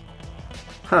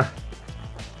 Huh.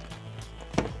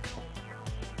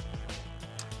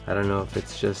 I don't know if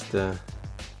it's just I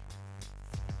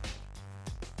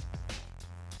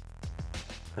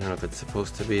don't know if it's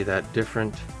supposed to be that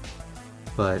different,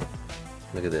 but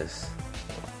look at this.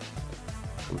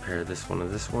 Compare this one to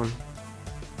this one.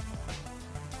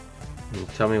 And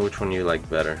tell me which one you like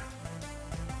better.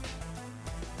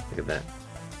 Look at that.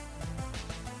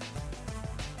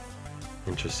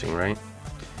 Interesting, right?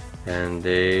 And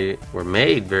they were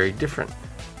made very different.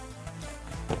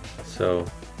 So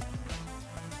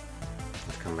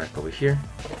let's come back over here.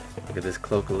 Look at this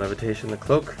cloak of levitation. The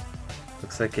cloak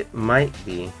looks like it might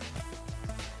be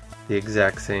the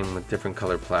exact same with different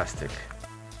color plastic.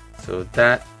 So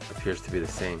that appears to be the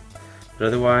same. But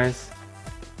otherwise,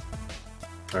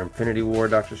 our Infinity War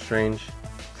Doctor Strange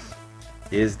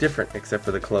is different except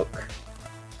for the cloak.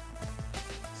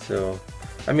 So,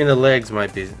 I mean, the legs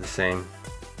might be the same.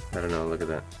 I don't know, look at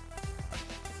that.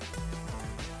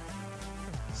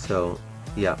 So,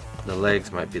 yeah, the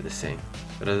legs might be the same.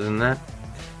 But other than that,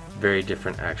 very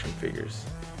different action figures.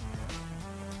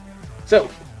 So,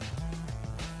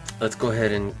 let's go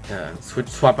ahead and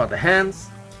swap out the hands.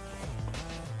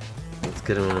 Let's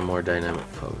get them in a more dynamic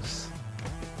pose.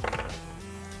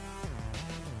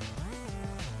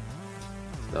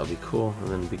 That'll be cool. And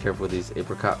then be careful with these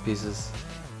apricot pieces.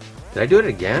 Did I do it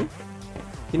again?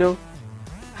 You know,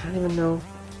 I don't even know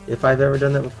if I've ever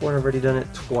done that before. I've already done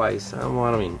it twice. I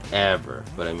don't mean ever,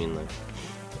 but I mean like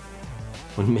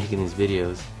when making these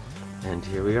videos. And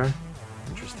here we are.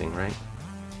 Interesting, right?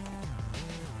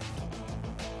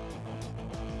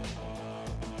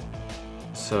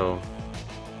 So,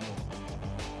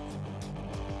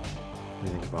 what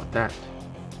do you think about that?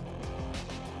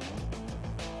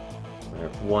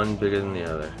 One bigger than the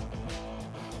other.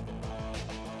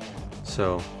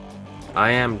 So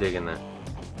I am digging that,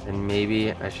 and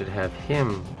maybe I should have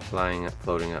him flying up,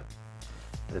 floating up.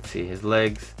 Let's see, his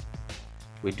legs,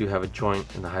 we do have a joint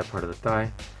in the high part of the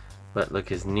thigh, but look,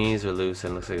 his knees are loose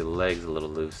and looks like his legs a little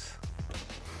loose.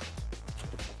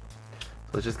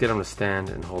 So let's just get him to stand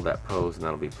and hold that pose, and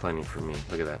that'll be plenty for me.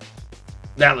 Look at that.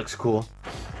 That looks cool.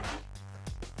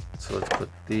 So let's put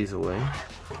these away.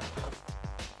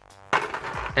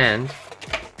 And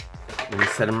let me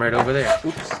set them right over there.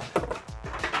 Oops.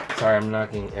 Sorry, I'm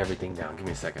knocking everything down. Give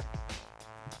me a second.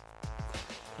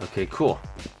 Okay, cool.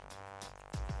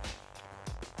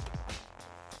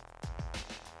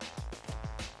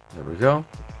 There we go.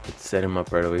 Let's set him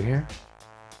up right over here.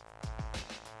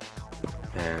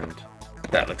 And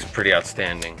that looks pretty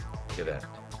outstanding. Look at that.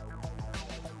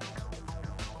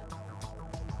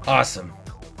 Awesome.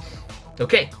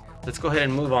 Okay, let's go ahead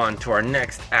and move on to our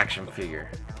next action figure.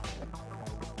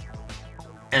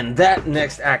 And that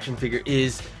next action figure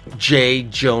is J.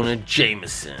 Jonah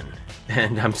Jameson.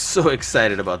 And I'm so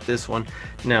excited about this one.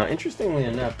 Now, interestingly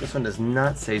enough, this one does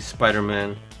not say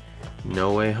Spider-Man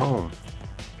No Way Home.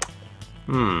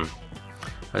 Are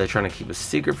they trying to keep a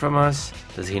secret from us?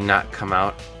 Does he not come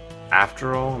out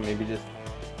after all? Maybe just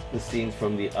the scenes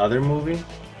from the other movie?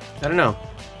 I don't know.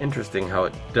 Interesting how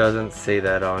it doesn't say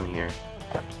that on here.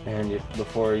 And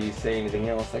before you say anything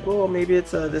else, like, oh, maybe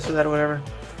it's this or that or whatever,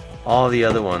 all the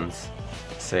other ones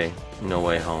say No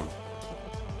Way Home.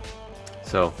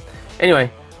 So,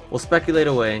 anyway, we'll speculate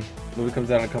away. Movie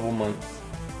comes out in a couple months,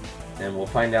 and we'll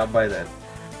find out by then.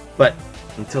 But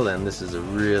until then, this is a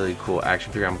really cool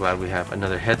action figure. I'm glad we have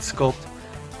another head sculpt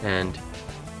and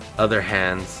other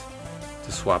hands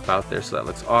to swap out there, so that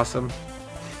looks awesome.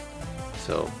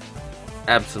 So,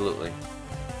 absolutely.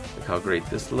 Look how great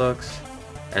this looks.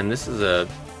 And this is a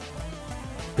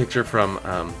picture from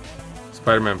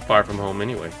Spider-Man Far From Home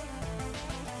anyway.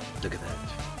 Look at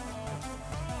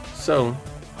that. So,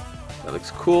 that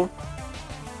looks cool.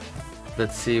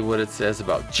 Let's see what it says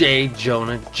about J.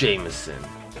 Jonah Jameson.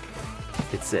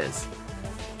 It says,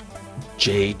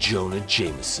 J. Jonah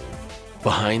Jameson,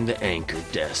 behind the anchor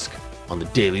desk on the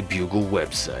Daily Bugle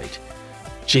website.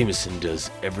 Jameson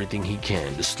does everything he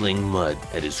can to sling mud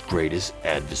at his greatest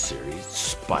adversary,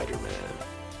 Spider-Man.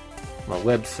 My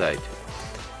website.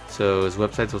 So is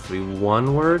website supposed to be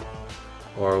one word?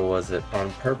 Or was it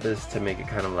on purpose to make it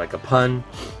kind of like a pun?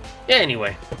 Yeah,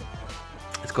 anyway.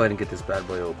 Let's go ahead and get this bad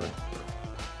boy open.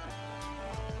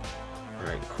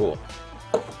 Alright, cool.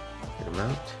 Get him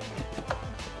out.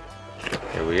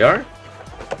 Here we are.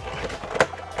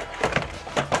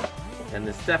 And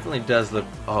this definitely does look,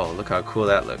 oh, look how cool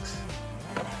that looks.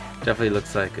 Definitely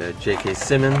looks like a J.K.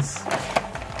 Simmons.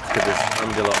 Let's get this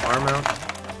Armadillo arm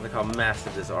out. Look how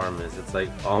massive this arm is. It's like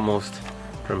almost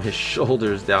from his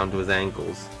shoulders down to his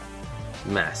ankles.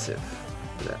 Massive.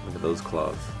 Look at that. Look at those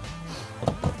claws.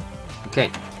 Okay,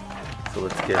 so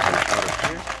let's get him out of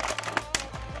here.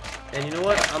 And you know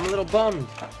what? I'm a little bummed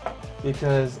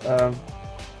because I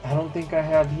don't think I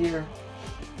have here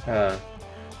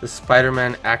the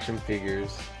Spider-Man action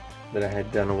figures that I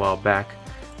had done a while back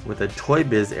with the Toy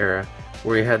Biz era,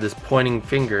 where he had this pointing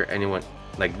finger and he went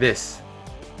like this.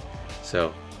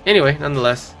 So anyway,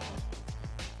 nonetheless,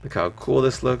 look how cool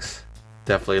this looks.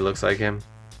 Definitely looks like him.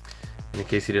 And in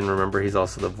case you didn't remember, he's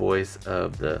also the voice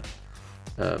of the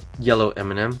yellow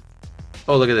M&M.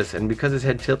 Oh, look at this. And because his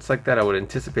head tilts like that, I would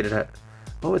anticipate it.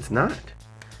 Oh, it's not.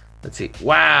 Let's see.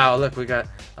 Wow, look, we got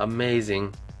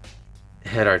amazing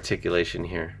head articulation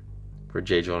here for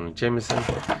J. Jonah Jameson.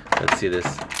 Let's see this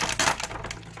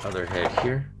other head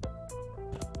here.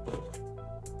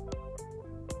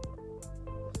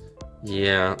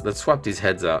 Yeah, let's swap these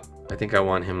heads out. I think I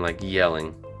want him like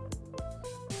yelling.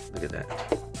 Look at that.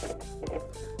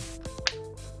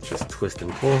 Just twist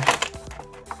and pull.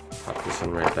 Pop this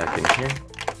one right back in here.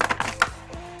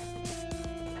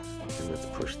 And let's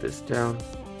push this down.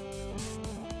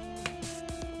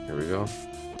 There we go.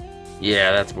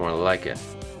 Yeah, that's more like it.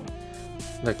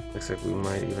 Look, looks like we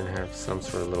might even have some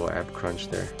sort of little ab crunch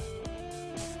there.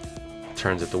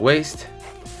 Turns at the waist.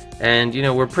 And you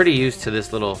know, we're pretty used to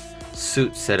this little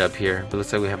suit setup here, but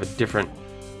looks like we have a different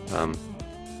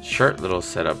shirt little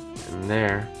setup in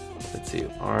there. Let's see,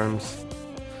 arms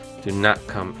do not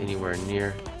come anywhere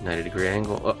near 90-degree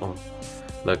angle. Uh-oh.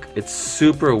 Look, it's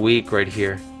super weak right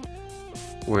here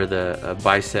where the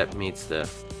bicep meets the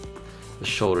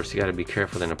shoulder, so you got to be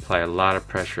careful then apply a lot of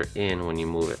pressure in when you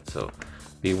move it, so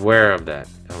beware of that.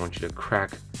 I want you to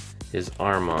crack his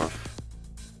arm off.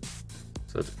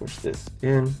 So let's push this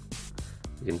in.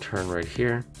 We can turn right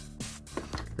here.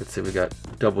 Let's see, we got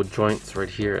double joints right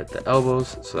here at the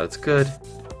elbows, so that's good.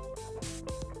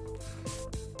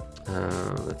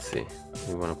 Let's see,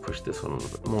 we want to push this one a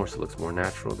little bit more so it looks more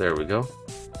natural. There we go.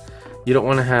 You don't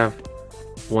want to have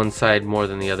one side more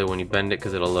than the other when you bend it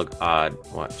because it'll look odd.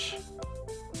 Watch.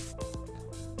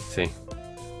 See?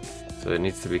 So it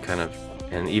needs to be kind of,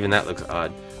 and even that looks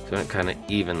odd, so it kind of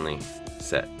evenly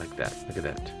set like that. Look at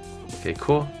that. Okay,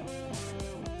 cool.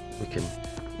 We can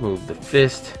move the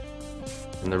fist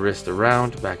and the wrist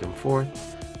around, back and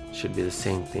forth. Should be the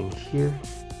same thing here.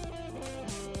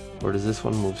 Or does this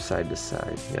one move side to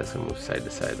side? Yeah, it's gonna move side to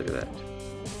side. Look at that.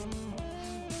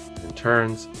 And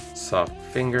turns, soft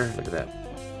finger. Look at that.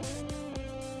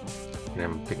 And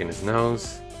I'm picking his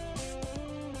nose.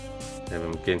 Have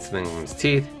him getting something from his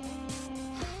teeth.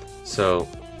 So,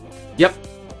 yep,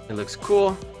 it looks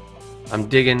cool. I'm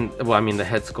digging. Well, I mean, the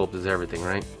head sculpt is everything,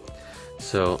 right?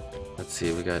 So, let's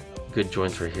see. We got good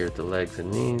joints right here at the legs and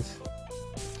knees.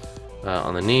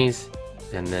 On the knees,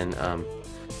 and then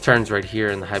turns right here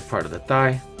in the high part of the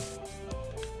thigh.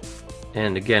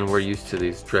 And again, we're used to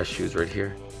these dress shoes right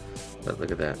here, but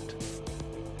look at that.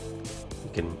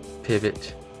 You can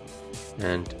pivot,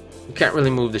 and you can't really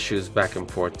move the shoes back and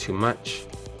forth too much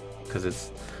because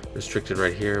it's restricted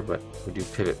right here, but we do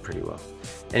pivot pretty well.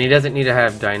 And he doesn't need to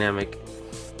have dynamic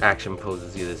action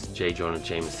poses either. This is J. Jonah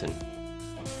Jameson.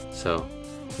 So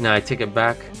now I take it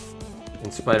back. In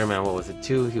Spider-Man, what was it,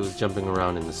 2? He was jumping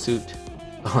around in the suit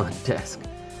on the desk.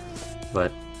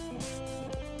 But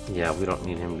yeah, we don't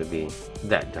need him to be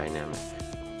that dynamic.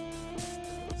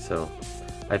 So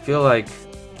I feel like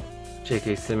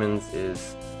J.K. Simmons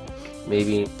is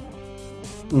maybe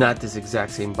not this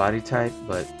exact same body type,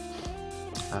 but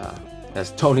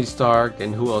as Tony Stark,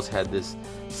 and who else had this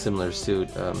similar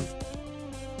suit? I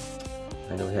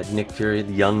know we had Nick Fury,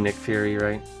 the young Nick Fury,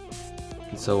 right?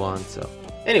 And so on. So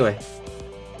anyway,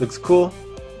 looks cool.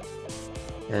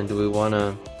 And do we want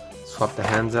to swap the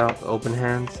hands out, open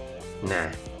hands?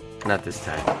 Nah, not this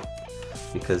time.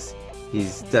 Because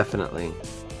he's definitely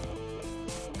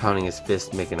pounding his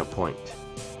fist, making a point.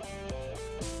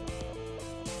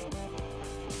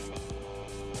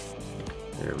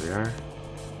 There we are.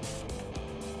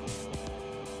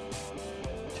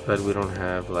 Too bad we don't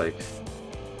have like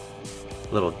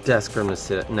a little desk for him to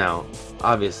sit at. Now,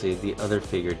 obviously the other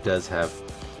figure does have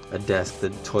a desk,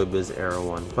 the Toy Biz era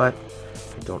one, but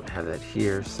I don't have that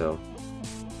here, so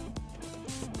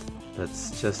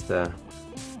let's just let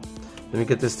me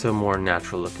get this to a more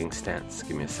natural looking stance.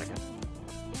 Give me a second.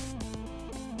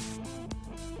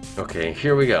 Okay,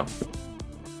 here we go.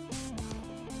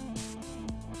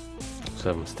 So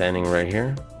I'm standing right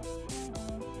here.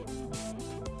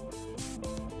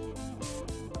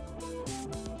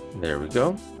 There we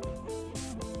go.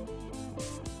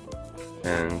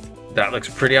 And that looks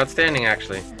pretty outstanding,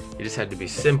 actually. It just had to be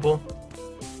simple.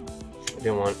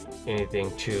 Didn't want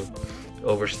anything too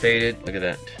overstated. Look at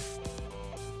that.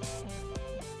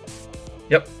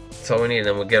 Yep, that's all we need, and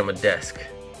then we'll get them a desk.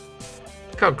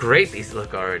 Look how great these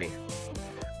look already.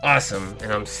 Awesome,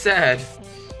 and I'm sad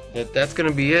that that's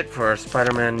gonna be it for our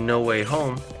Spider-Man No Way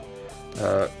Home.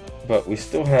 But we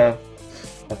still have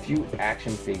a few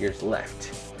action figures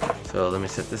left. So let me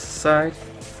set this aside.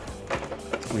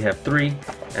 We have 3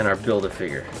 and our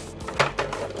Build-A-Figure.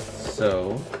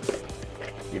 So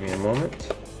give me a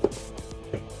moment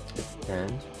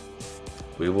and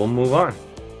we will move on.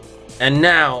 And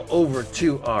now over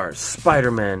to our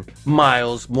Spider-Man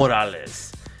Miles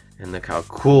Morales. And look how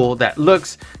cool that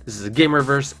looks. This is a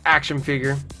Gamerverse action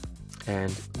figure.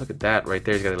 And look at that right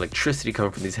there. He's got electricity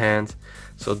coming from these hands.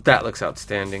 So that looks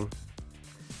outstanding.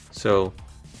 So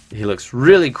he looks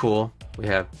really cool. We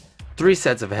have 3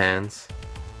 sets of hands.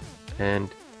 And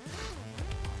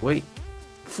wait,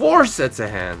 4 sets of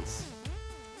hands.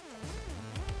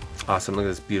 Awesome, look at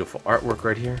this beautiful artwork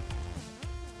right here.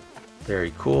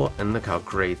 Very cool, and look how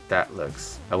great that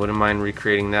looks. I wouldn't mind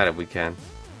recreating that if we can.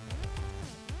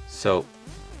 So,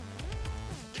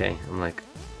 okay, I'm like,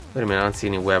 wait a minute, I don't see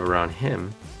any web around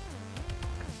him.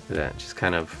 Look at that, just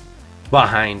kind of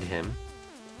behind him.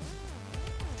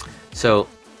 So,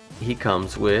 he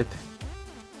comes with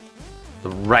the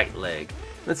right leg.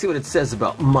 Let's see what it says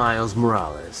about Miles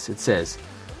Morales. It says,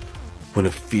 When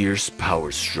a fierce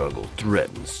power struggle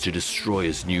threatens to destroy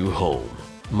his new home,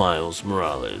 Miles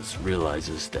Morales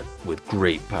realizes that with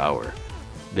great power,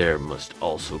 there must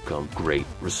also come great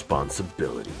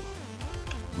responsibility.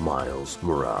 Miles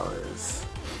Morales.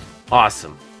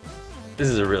 awesome. This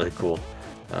is a really cool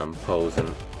pose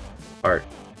and art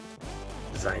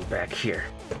design back here.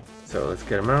 So let's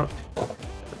get him out.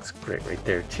 Looks great right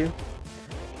there too.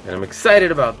 And I'm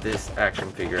excited about this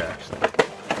action figure actually.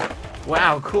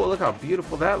 Wow, cool, look how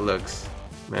beautiful that looks.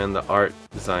 Man, the art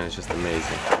design is just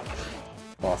amazing.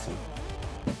 Awesome.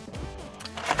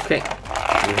 Okay,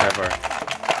 we have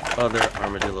our other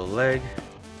armadillo leg.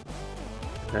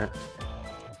 That.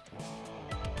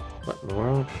 What in the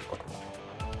world?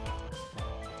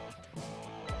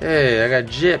 Hey, I got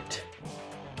gypped.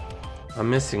 I'm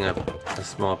missing a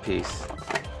small piece.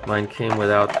 Mine came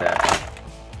without that.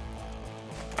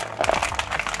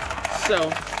 So,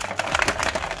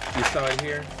 you saw it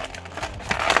here.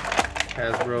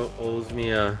 Hasbro owes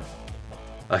me a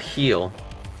heel.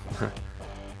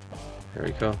 There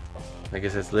we go. I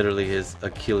guess that's literally his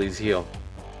Achilles heel.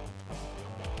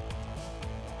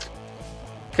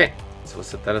 Okay, so we'll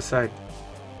set that aside.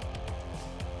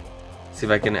 See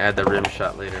if I can add the rim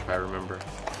shot later if I remember.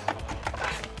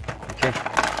 Okay.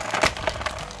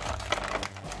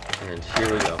 And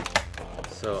here we go.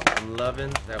 So I'm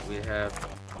loving that we have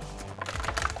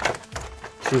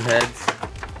 2 heads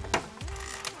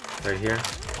right here.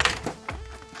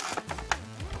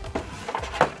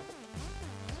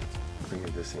 Bring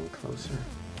this in closer.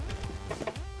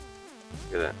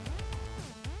 Look at that.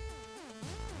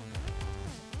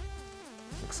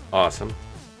 Looks awesome.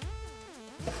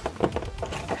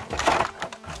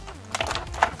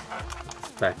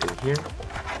 It's back in here.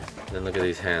 And then look at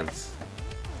these hands.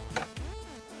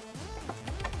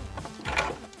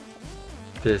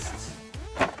 Fists.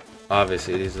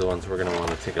 Obviously these are the ones we're going to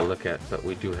want to take a look at, but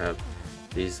we do have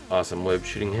these awesome web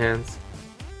shooting hands.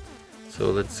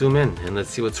 So let's zoom in and let's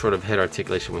see what sort of head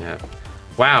articulation we have.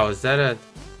 Wow, is that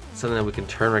something that we can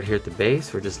turn right here at the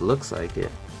base, or just looks like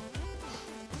it?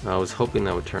 I was hoping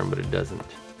that would turn, but it doesn't.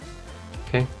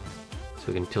 Okay, so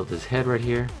we can tilt his head right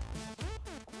here.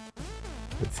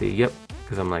 Let's see, yep,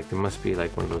 because I'm like, there must be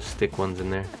like one of those stick ones in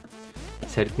there.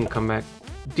 His head can come back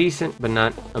decent, but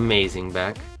not amazing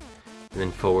back. And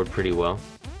then forward pretty well.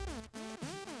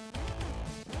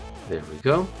 There we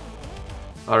go.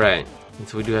 Alright, and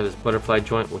so we do have this butterfly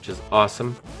joint, which is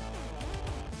awesome.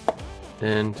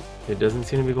 And it doesn't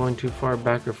seem to be going too far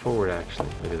back or forward actually.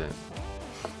 Look at that.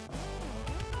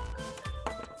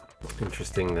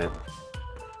 Interesting that.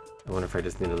 I wonder if I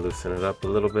just need to loosen it up a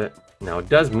little bit. Now it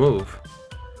does move,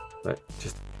 but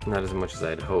just not as much as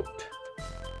I had hoped.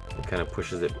 It kind of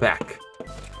pushes it back.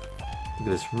 Look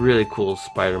at this really cool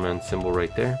Spider-Man symbol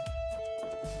right there.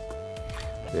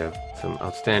 We have some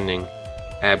outstanding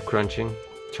ab crunching.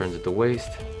 Turns at the waist.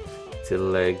 See the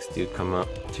legs do come up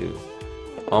to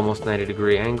almost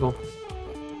 90-degree angle.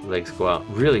 Legs go out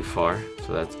really far,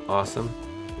 so that's awesome.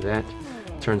 That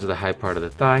turns to the high part of the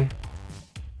thigh.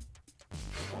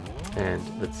 And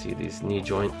let's see these knee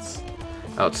joints.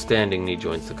 Outstanding knee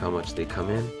joints. Look how much they come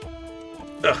in.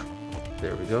 Ugh.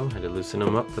 There we go. Had to loosen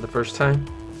them up for the first time.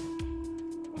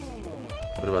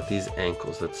 What about these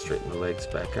ankles? Let's straighten the legs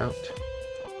back out.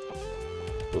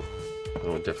 Ooh,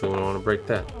 I definitely wouldn't want to break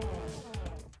that.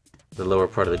 The lower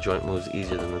part of the joint moves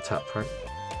easier than the top part.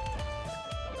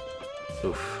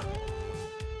 Oof.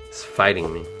 It's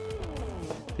fighting me.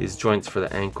 These joints for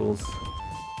the ankles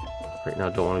right now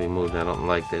don't want to be moved. I don't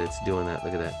like that it's doing that.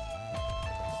 Look at that.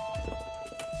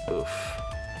 Oof.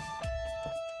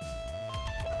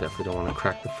 Definitely don't want to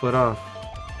crack the foot off.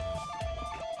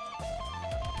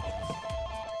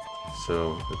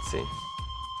 So let's see.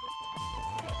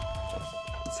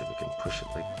 Let's see if we can push it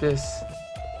like this.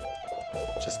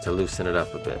 Just to loosen it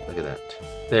up a bit. Look at that.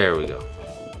 There we go.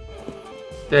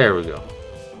 There we go.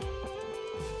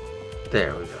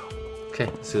 There we go. Okay,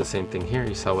 let's do the same thing here.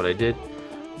 You saw what I did.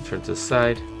 Turn to the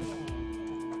side.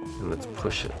 And let's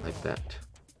push it like that.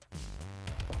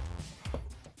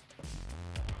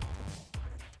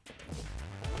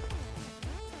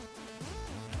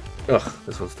 Ugh,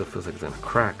 this one still feels like it's gonna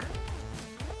crack.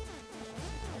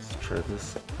 Let's try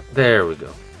this. There we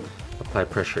go. Apply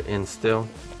pressure in still.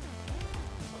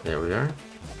 There we are.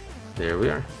 There we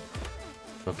are.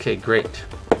 Okay, great.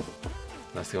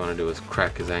 Last thing I want to do is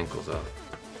crack his ankles off.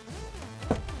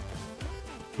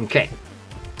 Okay.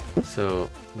 So,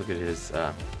 look at his,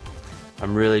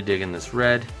 I'm really digging this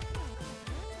red.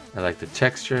 I like the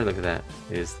texture. Look at that.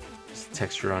 There's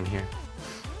texture on here.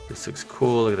 This looks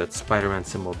cool. Look at that Spider-Man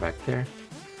symbol back there.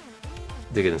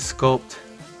 Digging the sculpt.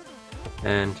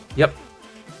 And, yep.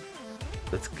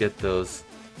 Let's get those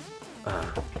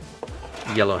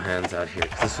yellow hands out here,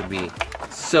 because this would be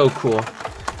so cool.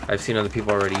 I've seen other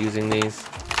people already using these,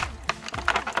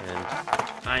 and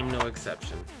I'm no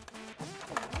exception.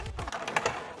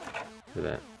 Look at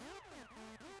that.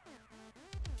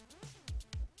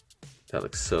 That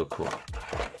looks so cool.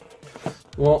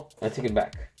 Well, I take it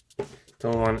back.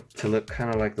 Don't want it to look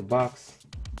kind of like the box,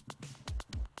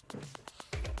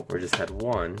 or just had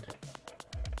one.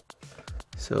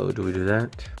 So do we do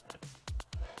that?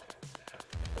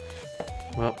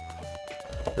 Well,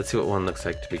 let's see what one looks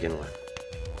like to begin with.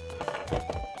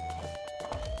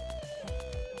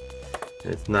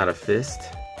 And it's not a fist,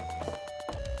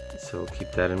 so we'll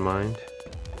keep that in mind.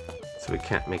 So we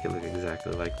can't make it look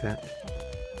exactly like that.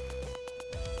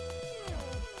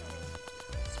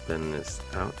 Spin this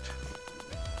out.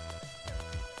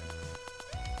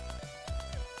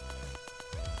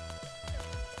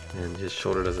 And his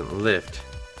shoulder doesn't lift,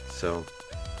 so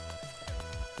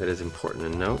that is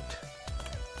important to note.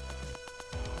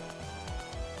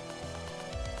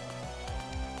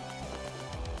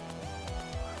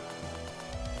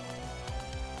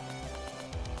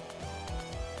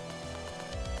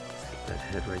 Slip that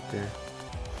head right there.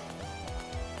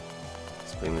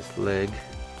 Let's bring this leg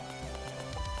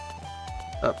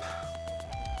up.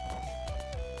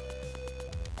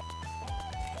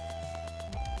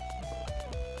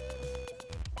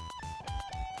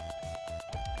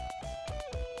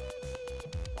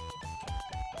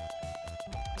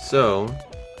 So,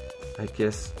 I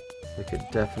guess we could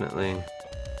definitely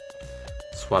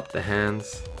swap the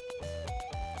hands.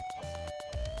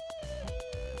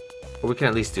 Or we can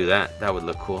at least do that. That would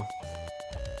look cool.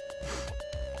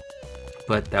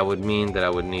 But that would mean that I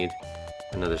would need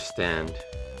another stand.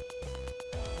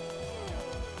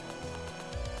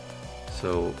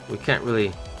 So we can't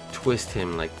really twist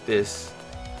him like this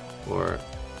or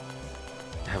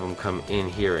have him come in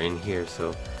here,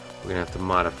 so we're gonna have to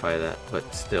modify that,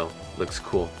 but still looks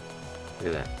cool.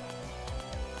 Look at that.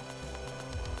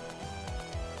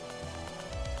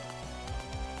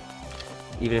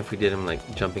 Even if we did him like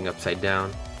jumping upside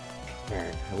down,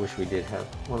 man, I wish we did have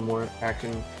one more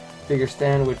action figure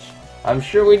stand, which I'm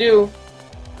sure we do,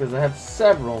 because I have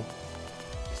several.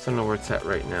 Just don't know where it's at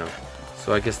right now.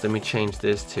 So I guess let me change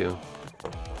this to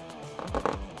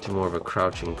more of a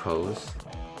crouching pose.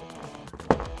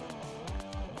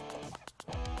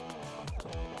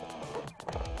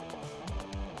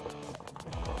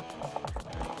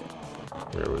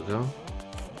 There we go.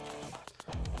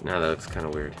 Now that looks kind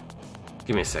of weird.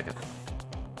 Give me a second.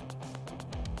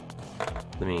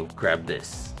 Let me grab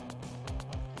this.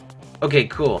 Okay,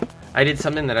 cool. I did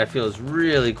something that I feel is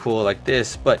really cool like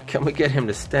this, but can we get him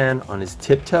to stand on his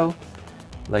tiptoe?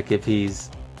 Like if he's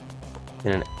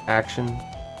in an action,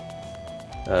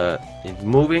 he's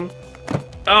moving.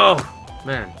 Oh,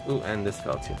 man. Ooh, and this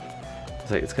fell too.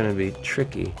 It's like it's gonna be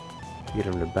tricky to get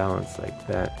him to balance like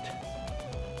that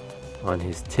on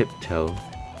his tiptoe.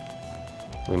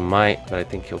 We might, but I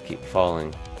think he'll keep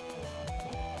falling.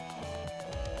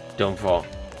 Don't fall.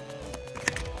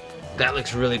 That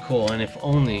looks really cool, and if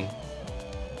only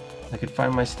I could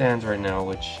find my stands right now,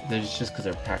 which there's just because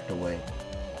they're packed away.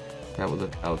 That would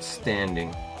look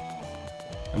outstanding.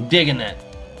 I'm digging that.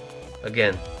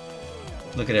 Again,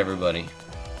 look at everybody.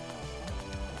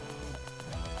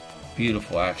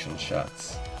 Beautiful action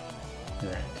shots.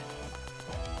 Look at that.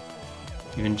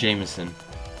 Even Jameson.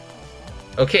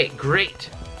 Okay, great.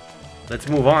 Let's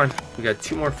move on. We got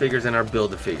 2 more figures in our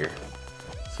Build-A-Figure.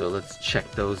 So let's check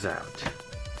those out.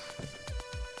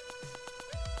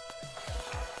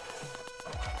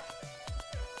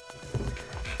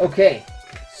 Okay,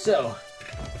 so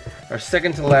our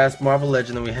second to last Marvel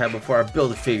Legend that we have before our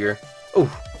Build-A-Figure. Oh,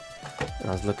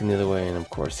 I was looking the other way and of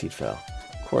course he fell.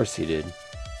 Of course he did.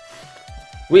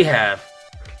 We have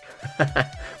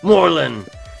Moreland.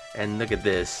 And look at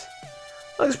this.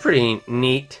 Looks pretty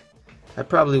neat. I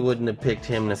probably wouldn't have picked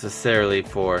him necessarily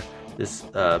for this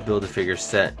Build-A-Figure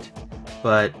set.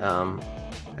 But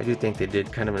I do think they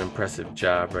did kind of an impressive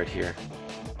job right here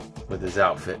with his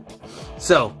outfit.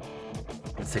 So,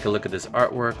 let's take a look at this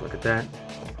artwork. Look at that.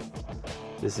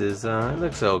 This is, it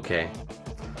looks okay.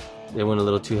 They went a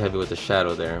little too heavy with the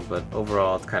shadow there, but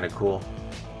overall it's kind of cool.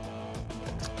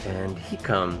 And he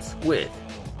comes with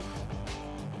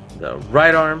the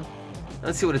right arm.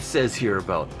 Let's see what it says here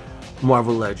about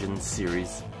Marvel Legends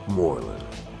series Moreland.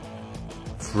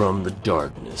 From the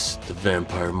darkness, the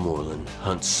vampire Moreland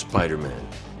hunts Spider-Man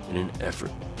in an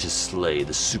effort to slay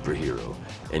the superhero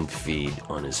and feed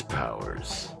on his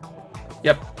powers.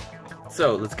 Yep.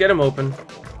 So let's get him open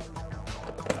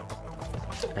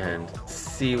and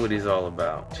see what he's all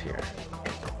about here.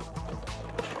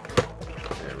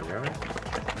 There we are.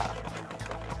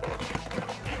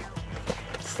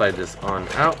 Slide this on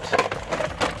out.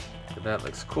 That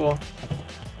looks cool.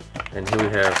 And here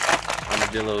we have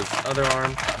Armadillo's other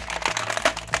arm.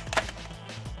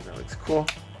 That looks cool.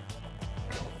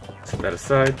 Set that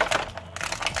aside.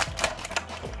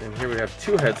 And here we have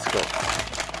 2 head sculpts.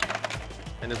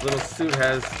 And his little suit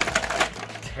has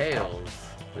tails.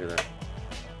 Look at that.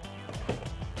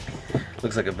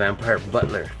 Looks like a vampire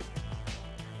butler.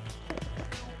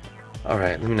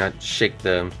 Alright, let me not shake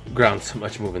the ground so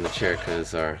much moving the chair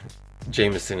because our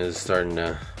Jameson is starting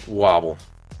to wobble.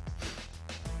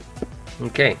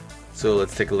 Okay, so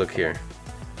let's take a look here.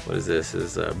 What is this?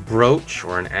 Is a brooch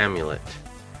or an amulet?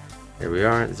 There we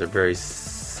are. These are very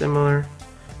similar.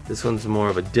 This one's more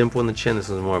of a dimple in the chin. This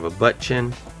one's more of a butt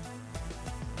chin.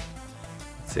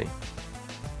 Let's see.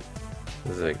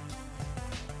 It's like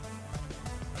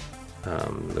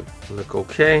look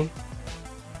okay.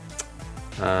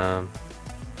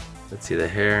 Let's see the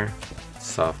hair.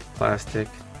 Soft plastic.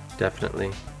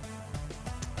 Definitely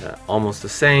almost the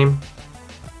same.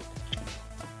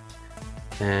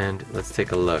 And let's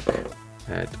take a look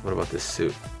at what about this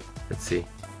suit. Let's see.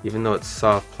 Even though it's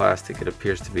soft plastic, it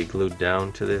appears to be glued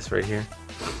down to this right here.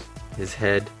 His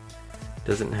head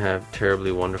doesn't have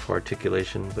terribly wonderful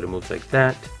articulation, but it moves like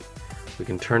that. We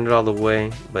can turn it all the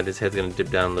way, but his head's going to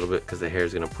dip down a little bit because the hair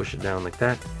is going to push it down like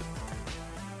that.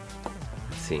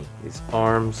 Let's see. These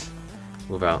arms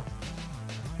move out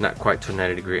not quite to a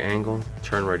 90-degree angle.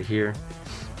 Turn right here,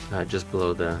 just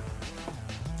below the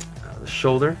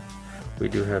shoulder. We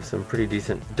do have some pretty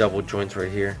decent double joints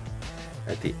right here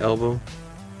at the elbow.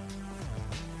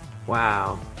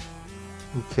 Wow.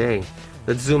 Okay,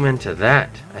 let's zoom into that.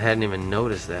 I hadn't even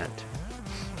noticed that.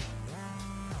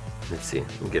 Let's see,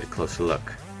 let me get a closer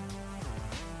look.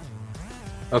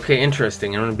 Okay,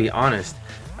 interesting. I'm gonna be honest.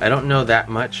 I don't know that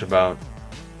much about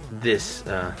this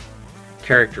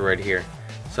character right here.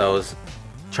 So I was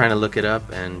trying to look it up,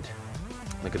 and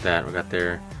look at that. We got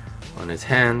there on his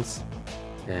hands,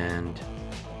 and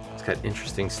it's got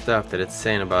interesting stuff that it's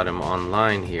saying about him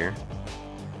online here.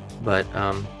 But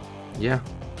yeah,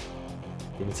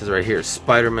 it says right here,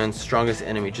 Spider-Man's strongest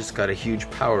enemy just got a huge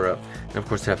power-up. And of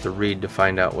course I have to read to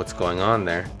find out what's going on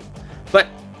there. But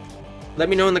let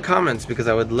me know in the comments, because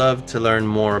I would love to learn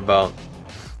more about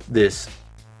this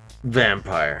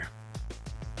vampire.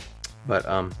 But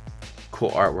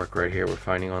cool artwork right here we're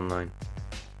finding online.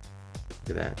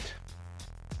 Look at that.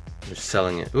 They're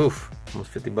selling it. Oof, almost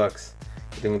 50 bucks.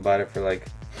 I think we bought it for like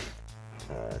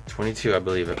 22, I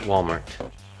believe, at Walmart.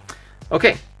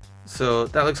 Okay, so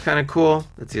that looks kind of cool.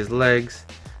 Let's see his legs.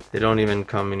 They don't even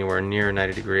come anywhere near a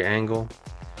 90-degree angle.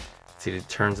 Let's see the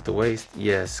turns at the waist.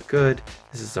 Yes, good.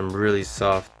 This is some really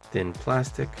soft, thin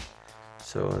plastic.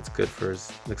 So that's good for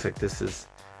his, looks like this is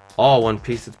all one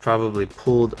piece. It's probably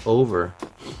pulled over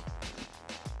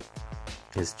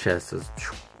his chest.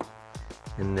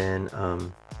 And then,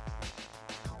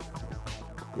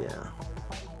 yeah.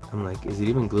 I'm like, is it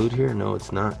even glued here? No,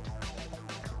 it's not.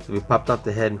 So we popped off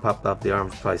the head and popped off the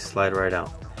arms, probably slide right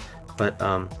out. But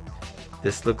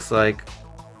this looks like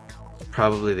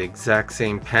probably the exact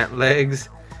same pant legs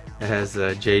as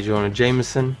J. Jonah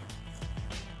Jameson.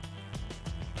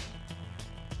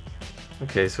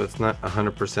 Okay, so it's not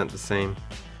 100% the same.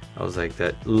 I was like,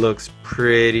 that looks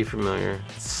pretty familiar.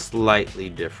 Slightly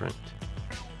different.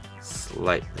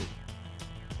 Slightly.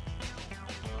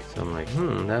 So I'm like,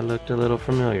 that looked a little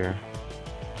familiar.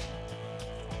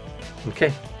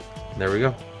 Okay, there we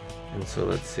go. And so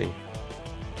let's see.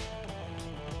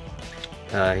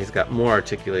 He's got more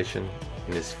articulation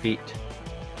in his feet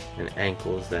and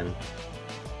ankles than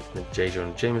the J.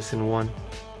 Jonah Jameson one.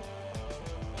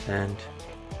 And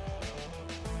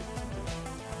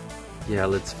yeah,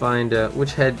 let's find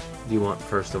which head do you want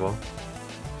first of all?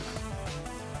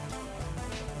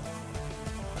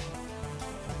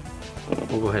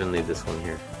 We'll go ahead and leave this one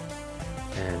here.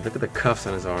 And look at the cuffs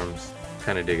on his arms.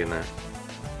 Kind of digging that.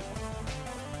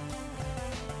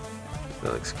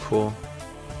 That looks cool.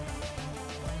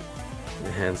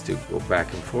 The hands do go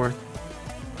back and forth.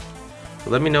 So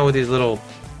let me know what these little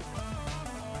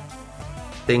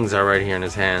things are right here in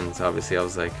his hands. Obviously, I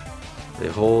was like, are they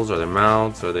holes or their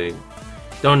mouths or they...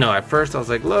 Don't know. At first, I was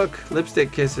like, look,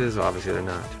 lipstick kisses. Well, obviously, they're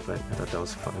not. But I thought that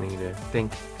was funny to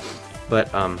think. But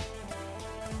how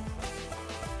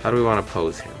do we want to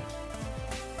pose him?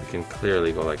 We can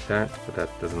clearly go like that, but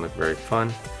that doesn't look very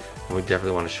fun. And we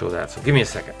definitely want to show that. So give me a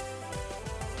second.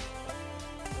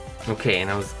 Okay, and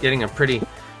I was getting a pretty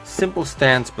simple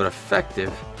stance, but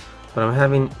effective. But I'm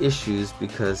having issues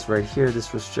because right here,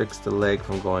 this restricts the leg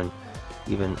from going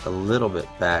even a little bit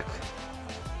back.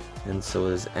 And so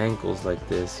his ankles like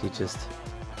this, I'm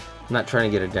not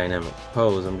trying to get a dynamic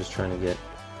pose, I'm just trying to get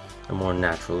a more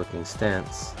natural looking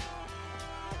stance.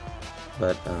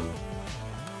 But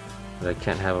I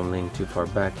can't have him lean too far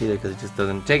back either because it just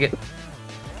doesn't take it.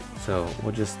 So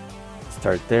we'll just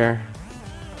start there.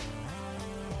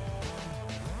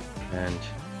 And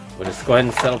we'll just go ahead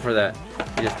and settle for that.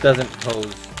 He just doesn't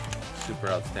pose super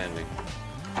outstanding.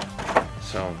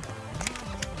 So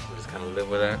we'll just kind of live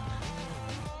with that.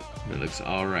 It looks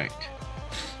alright.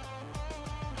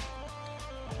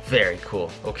 Very cool.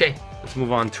 Okay, let's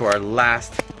move on to our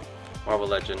last Marvel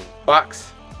Legend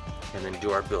box and then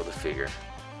do our Build-A-Figure.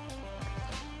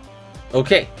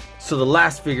 Okay, so the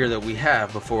last figure that we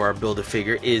have before our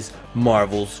Build-A-Figure is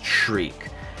Marvel's Shriek.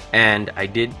 And I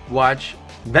did watch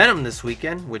Venom this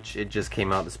weekend, which it just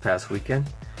came out this past weekend.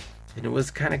 And it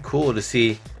was kind of cool to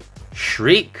see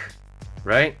Shriek,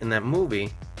 right, in that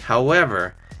movie.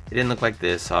 However, it didn't look like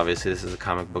this. Obviously, this is a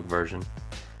comic book version.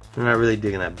 I'm not really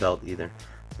digging that belt either.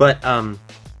 But it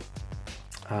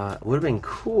would have been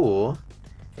cool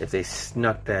if they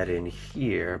snuck that in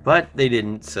here. But they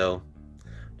didn't, so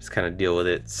just kind of deal with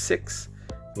it. 6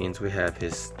 means we have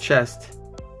his chest,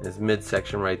 his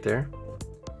midsection right there.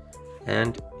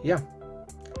 And yeah,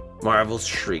 Marvel's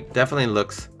Shriek. Definitely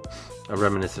looks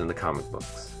reminiscent of the comic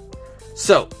books.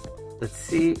 So, let's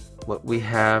see what we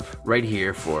have right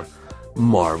here for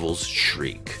Marvel's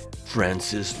Shriek.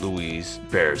 Francis Louise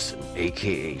Barrison,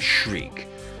 aka Shriek,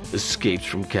 escapes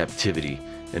from captivity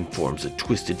and forms a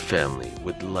twisted family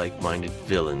with like-minded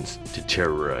villains to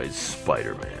terrorize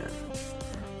Spider-Man.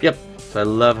 Yep, so I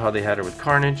love how they had her with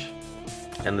Carnage.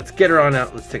 And let's get her on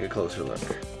out. Let's take a closer look.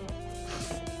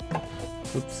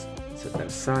 Oops, set that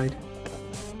aside.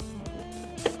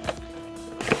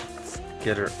 Let's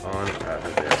get her on out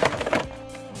of there.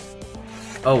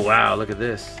 Oh wow, look at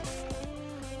this.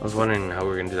 I was wondering how we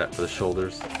were going to do that for the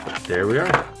shoulders. There we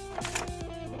are.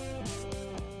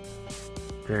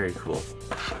 Very cool.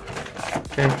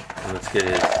 Okay, and let's get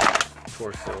his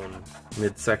torso and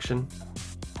midsection.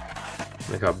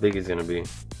 Look how big he's going to be.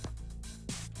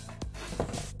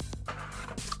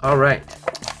 Alright,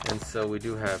 and so we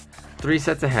do have 3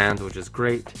 sets of hands, which is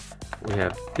great. We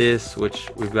have this, which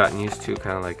we've gotten used to,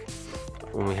 kind of like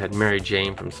when we had Mary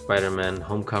Jane from Spider-Man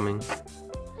Homecoming.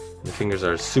 The fingers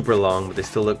are super long, but they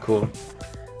still look cool.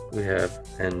 We have,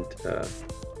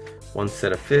 one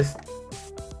set of fists,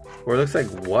 or it looks like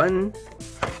one.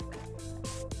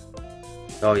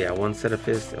 Oh yeah, one set of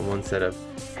fists and one set of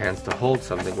hands to hold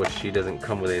something, which she doesn't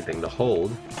come with anything to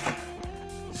hold.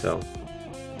 So,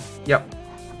 yep.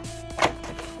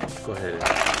 Let's go ahead and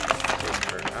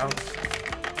take her out.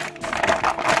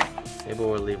 Maybe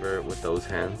we'll leave her with those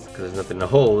hands because there's nothing to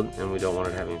hold, and we don't want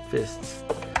her having fists.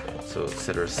 So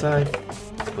set her aside.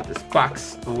 Let's put this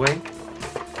box away,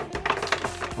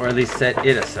 or at least set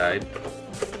it aside.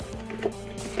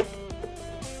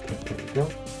 There we go.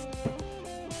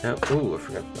 Now, ooh, I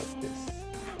forgot about this.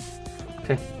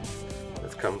 Okay,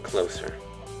 let's come closer.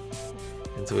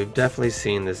 And so we've definitely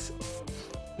seen this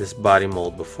this body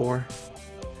mold before.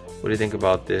 What do you think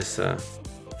about this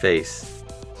face?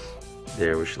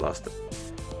 There, we should lost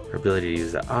her ability to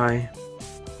use the eye.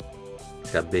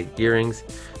 It's got big earrings.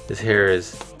 This hair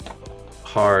is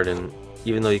hard, and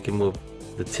even though you can move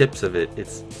the tips of it,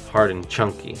 it's hard and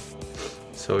chunky.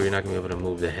 So you're not going to be able to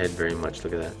move the head very much.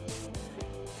 Look at that.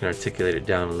 You can articulate it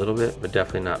down a little bit, but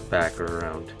definitely not back or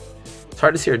around. It's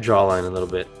hard to see her jawline a little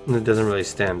bit, and it doesn't really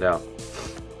stand out.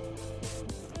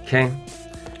 Okay,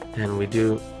 and we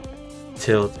do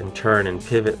tilt and turn and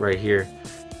pivot right here,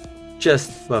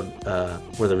 just above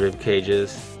where the rib cage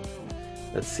is.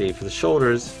 Let's see, for the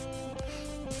shoulders,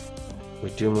 we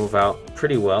do move out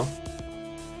pretty well.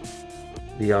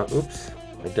 Beyond, oops,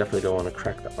 I definitely don't want to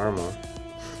crack the arm off.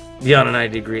 Beyond a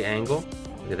 90-degree angle,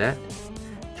 look at that.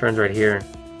 Turns right here,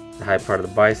 the high part of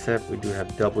the bicep. We do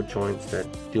have double joints that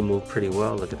do move pretty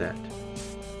well. Look at that.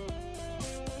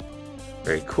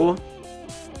 Very cool.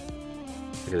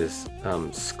 Look at this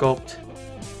sculpt.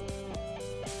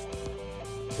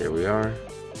 There we are.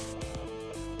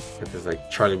 Got this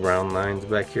like Charlie Brown lines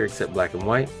back here, except black and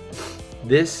white.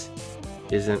 This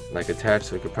isn't like attached,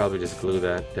 so we could probably just glue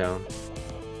that down,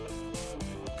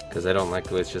 because I don't like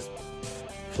the way it's just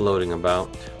floating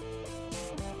about.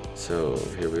 So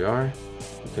here we are.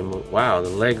 You can move. Wow, the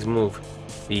legs move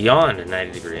beyond a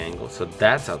 90-degree angle, so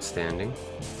that's outstanding.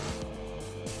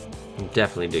 I'm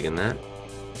definitely digging that.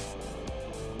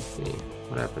 Let's see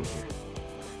what happened here.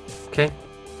 Okay,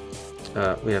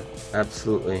 we have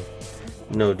absolutely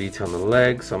no detail on the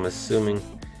legs, so I'm assuming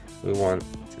we want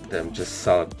them just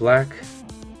solid black.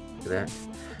 Look at that.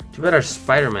 Too bad our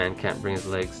Spider-Man can't bring his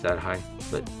legs that high,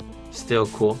 but still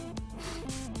cool.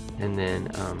 And then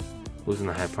losing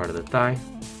the high part of the thigh.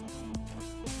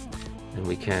 And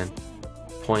we can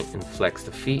point and flex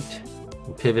the feet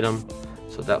and pivot them,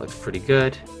 so that looks pretty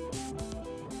good.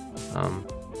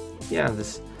 Yeah,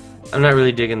 I'm not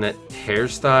really digging that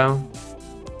hairstyle.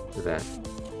 Look at that,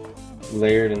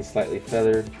 layered and slightly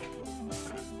feathered.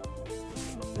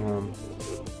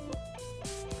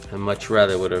 I much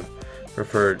rather would have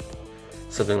preferred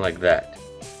something like that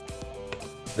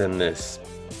than this.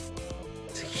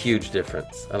 It's a huge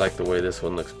difference. I like the way this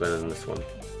one looks better than this one.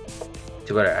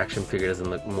 Too bad our action figure doesn't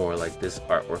look more like this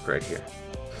artwork right here.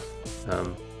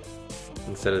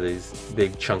 Instead of these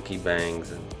big chunky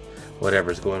bangs and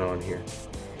whatever's going on here.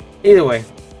 Either way,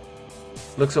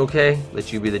 looks okay.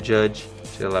 Let you be the judge.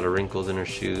 She's got a lot of wrinkles in her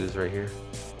shoes right here.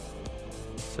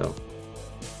 So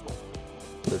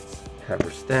let's have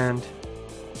her stand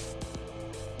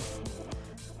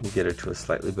and get her to a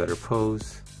slightly better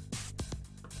pose.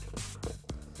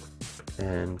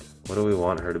 And what do we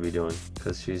want her to be doing?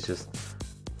 Because she's just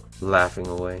laughing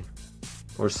away,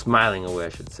 or smiling away, I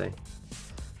should say.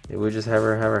 Maybe we just have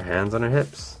her hands on her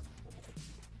hips,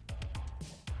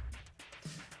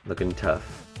 looking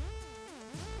tough,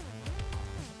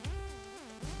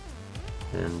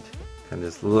 and kind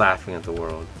of just laughing at the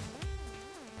world.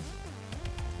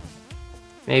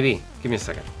 Maybe. Give me a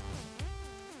second.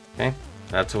 Okay,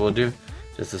 that's what we'll do.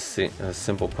 Just a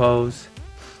simple pose.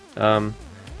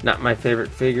 Not my favorite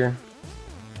figure.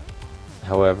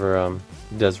 However,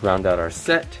 it does round out our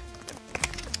set.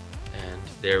 And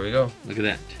there we go. Look at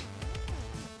that.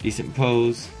 Decent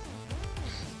pose.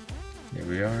 There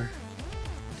we are.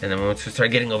 And then once we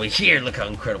start getting over here, look how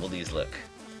incredible these look.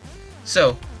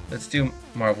 So, let's do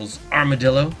Marvel's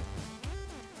Armadillo.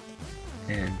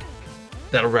 And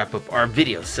that'll wrap up our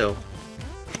video. So,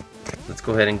 let's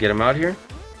go ahead and get him out here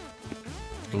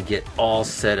and get all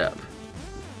set up.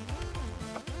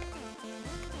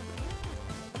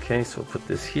 Okay, so we'll put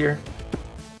this here,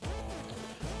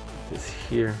 this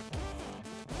here,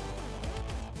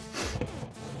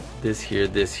 this here,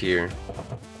 this here,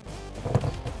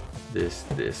 this,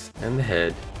 and the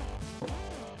head.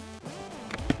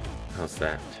 How's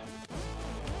that?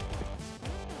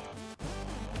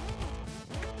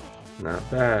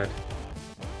 Not bad.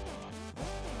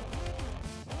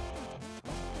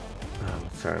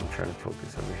 Sorry, I'm trying to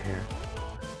focus over here.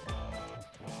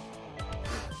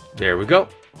 There we go.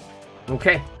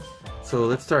 Okay, so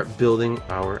let's start building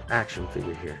our action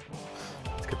figure here.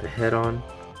 Let's get the head on.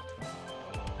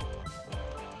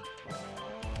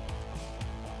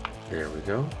 There we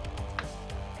go.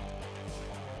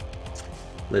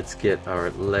 Let's get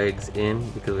our legs in,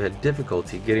 because we had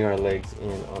difficulty getting our legs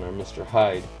in on our Mr.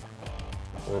 Hyde.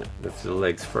 Let's do the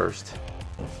legs first.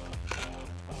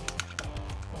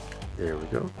 There we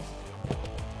go.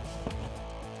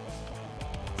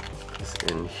 This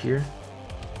in here.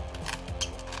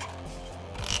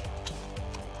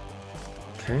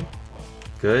 Okay,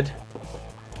 good.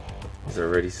 He's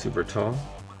already super tall.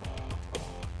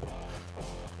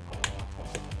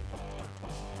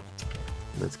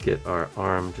 Let's get our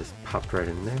arm just popped right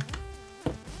in there.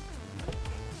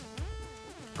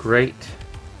 Great.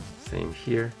 Same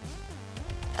here.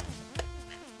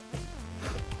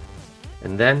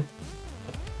 And then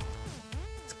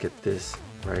let's get this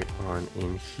right on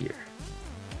in here.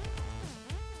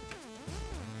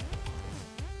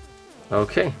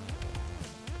 Okay.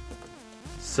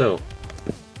 So,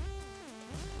 what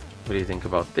do you think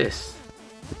about this?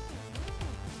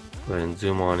 Go ahead and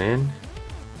zoom on in.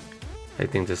 I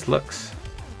think this looks.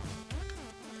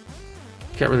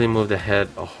 Can't really move the head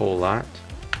a whole lot.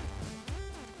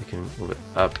 You can move it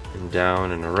up and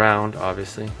down and around,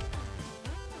 obviously.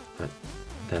 But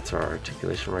that's our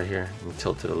articulation right here. You can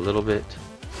tilt it a little bit.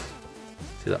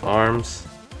 See the arms.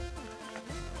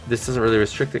 This doesn't really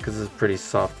restrict it because it's pretty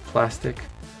soft plastic,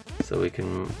 so we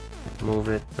can move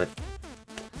it, but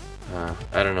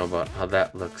I don't know about how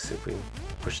that looks if we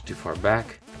push it too far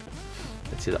back.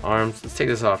 Let's see the arms. Let's take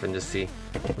this off and just see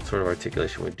what sort of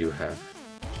articulation we do have.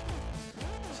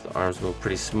 So the arms move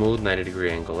pretty smooth,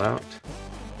 90-degree angle out.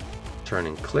 Turn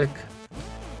and click.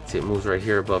 See, it moves right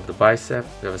here above the bicep.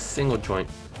 We have a single joint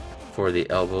for the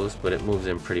elbows, but it moves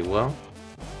in pretty well.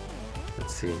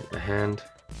 Let's see the hand.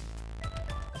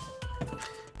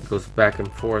 It goes back and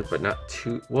forth, but not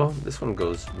too well. This one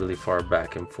goes really far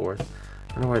back and forth.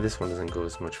 I don't know why this one doesn't go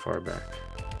as much far back.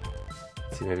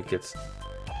 Let's see, maybe it gets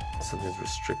something's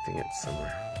restricting it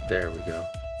somewhere. There we go.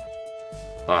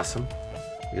 Awesome.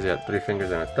 He's got 3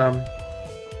 fingers and a thumb.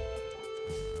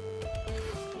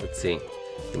 Let's see.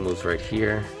 It moves right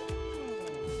here.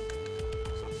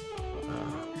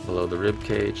 Below the rib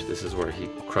cage. This is where he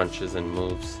crunches and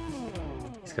moves.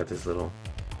 He's got this little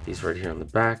piece right here on the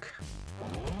back.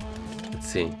 Let's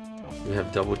see. We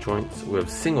have double joints. We have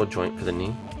single joint for the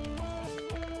knee.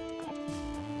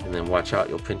 And then watch out,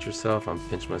 you'll pinch yourself. I'm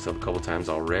pinched myself a couple times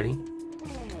already.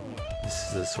 This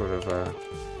is the sort of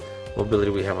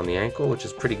mobility we have on the ankle, which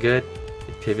is pretty good.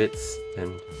 It pivots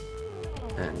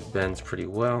and bends pretty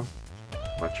well.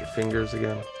 Watch your fingers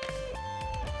again.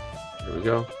 There we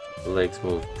go. The legs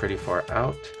move pretty far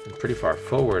out and pretty far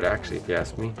forward, actually, if you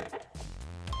ask me.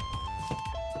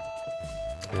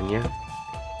 And yeah,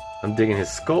 I'm digging his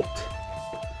sculpt.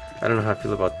 I don't know how I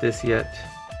feel about this yet,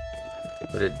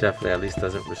 but it definitely at least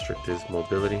doesn't restrict his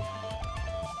mobility.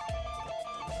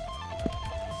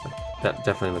 That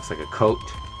definitely looks like a coat,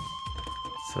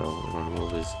 so we don't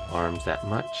move his arms that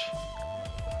much.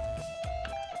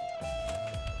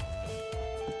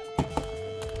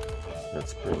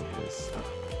 Let's bring his,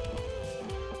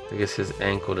 I guess his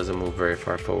ankle doesn't move very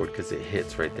far forward because it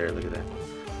hits right there. Look at that.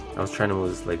 I was trying to move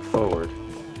his leg forward,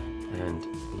 and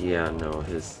yeah, no,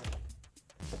 his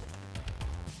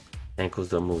ankles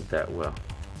don't move that well.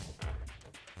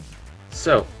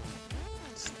 So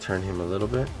let's turn him a little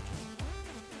bit.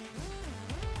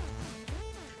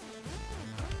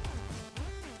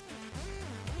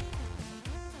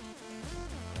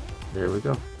 There we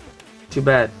go. Too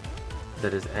bad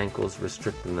that his ankles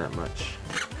restrict him that much.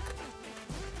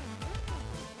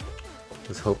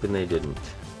 Was hoping they didn't.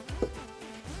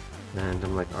 And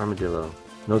I'm like, Armadillo,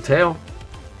 no tail.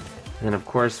 And of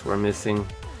course we're missing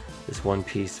this one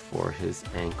piece for his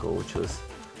ankle, which was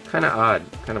kind of odd,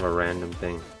 kind of a random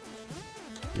thing.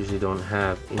 Usually don't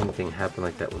have anything happen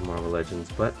like that with Marvel Legends,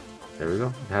 but there we go,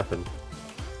 it happened.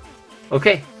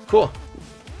 Okay, cool.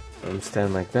 I'm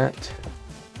standing like that.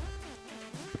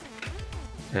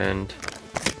 And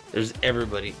there's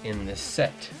everybody in this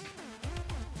set.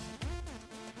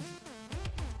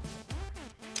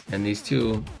 And these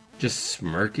two just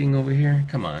smirking over here.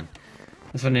 Come on.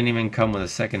 This one didn't even come with a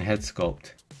second head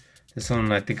sculpt. This one,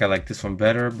 I think I like this one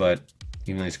better, but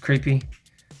even though it's creepy.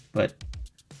 But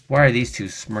why are these two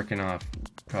smirking off?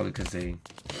 Probably because they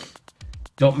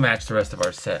don't match the rest of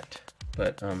our set.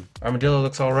 But Armadillo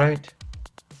looks alright.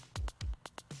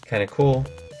 Kind of cool.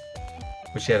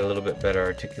 Wish he had a little bit better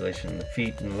articulation in the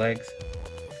feet and legs.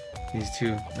 These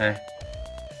two, eh.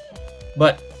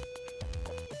 But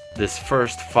this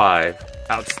first 5,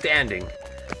 outstanding.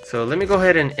 So let me go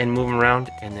ahead and move them around,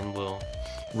 and then we'll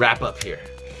wrap up here.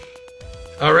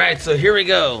 Alright, so here we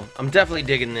go. I'm definitely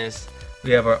digging this.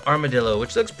 We have our Armadillo,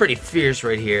 which looks pretty fierce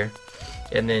right here.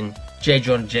 And then J.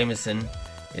 Jonah Jameson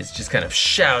is just kind of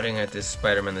shouting at this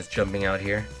Spider-Man that's jumping out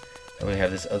here. And we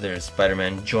have this other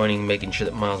Spider-Man joining, making sure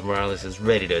that Miles Morales is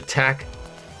ready to attack.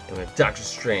 And we have Doctor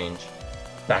Strange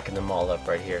backing them all up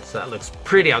right here. So that looks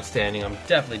pretty outstanding. I'm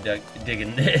definitely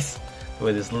digging this. The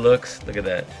way this looks. Look at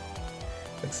that.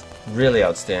 It's really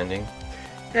outstanding.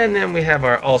 And then we have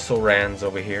our also-rans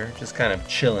over here, just kind of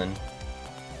chilling.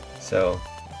 So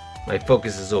my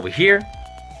focus is over here.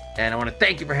 And I want to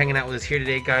thank you for hanging out with us here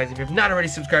today, guys. If you've not already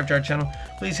subscribed to our channel,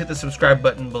 please hit the subscribe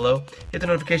button below. Hit the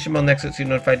notification bell next to it so you're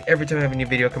notified every time I have a new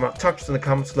video come out. Talk to us in the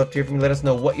comments. We'd love to hear from you. Let us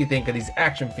know what you think of these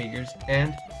action figures.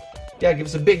 And yeah, give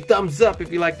us a big thumbs up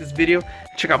if you like this video.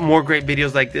 Check out more great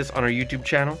videos like this on our YouTube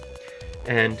channel.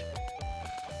 And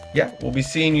yeah, we'll be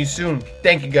seeing you soon.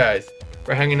 Thank you guys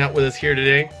for hanging out with us here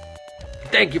today.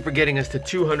 Thank you for getting us to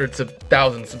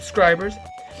 200,000 subscribers.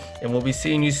 And we'll be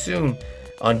seeing you soon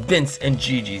on Vince and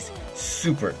Gigi's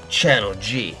Super Channel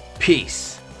G.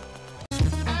 Peace.